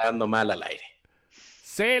 andar hablando mal al aire.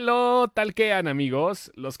 Se lo talquean,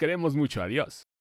 amigos. Los queremos mucho. Adiós.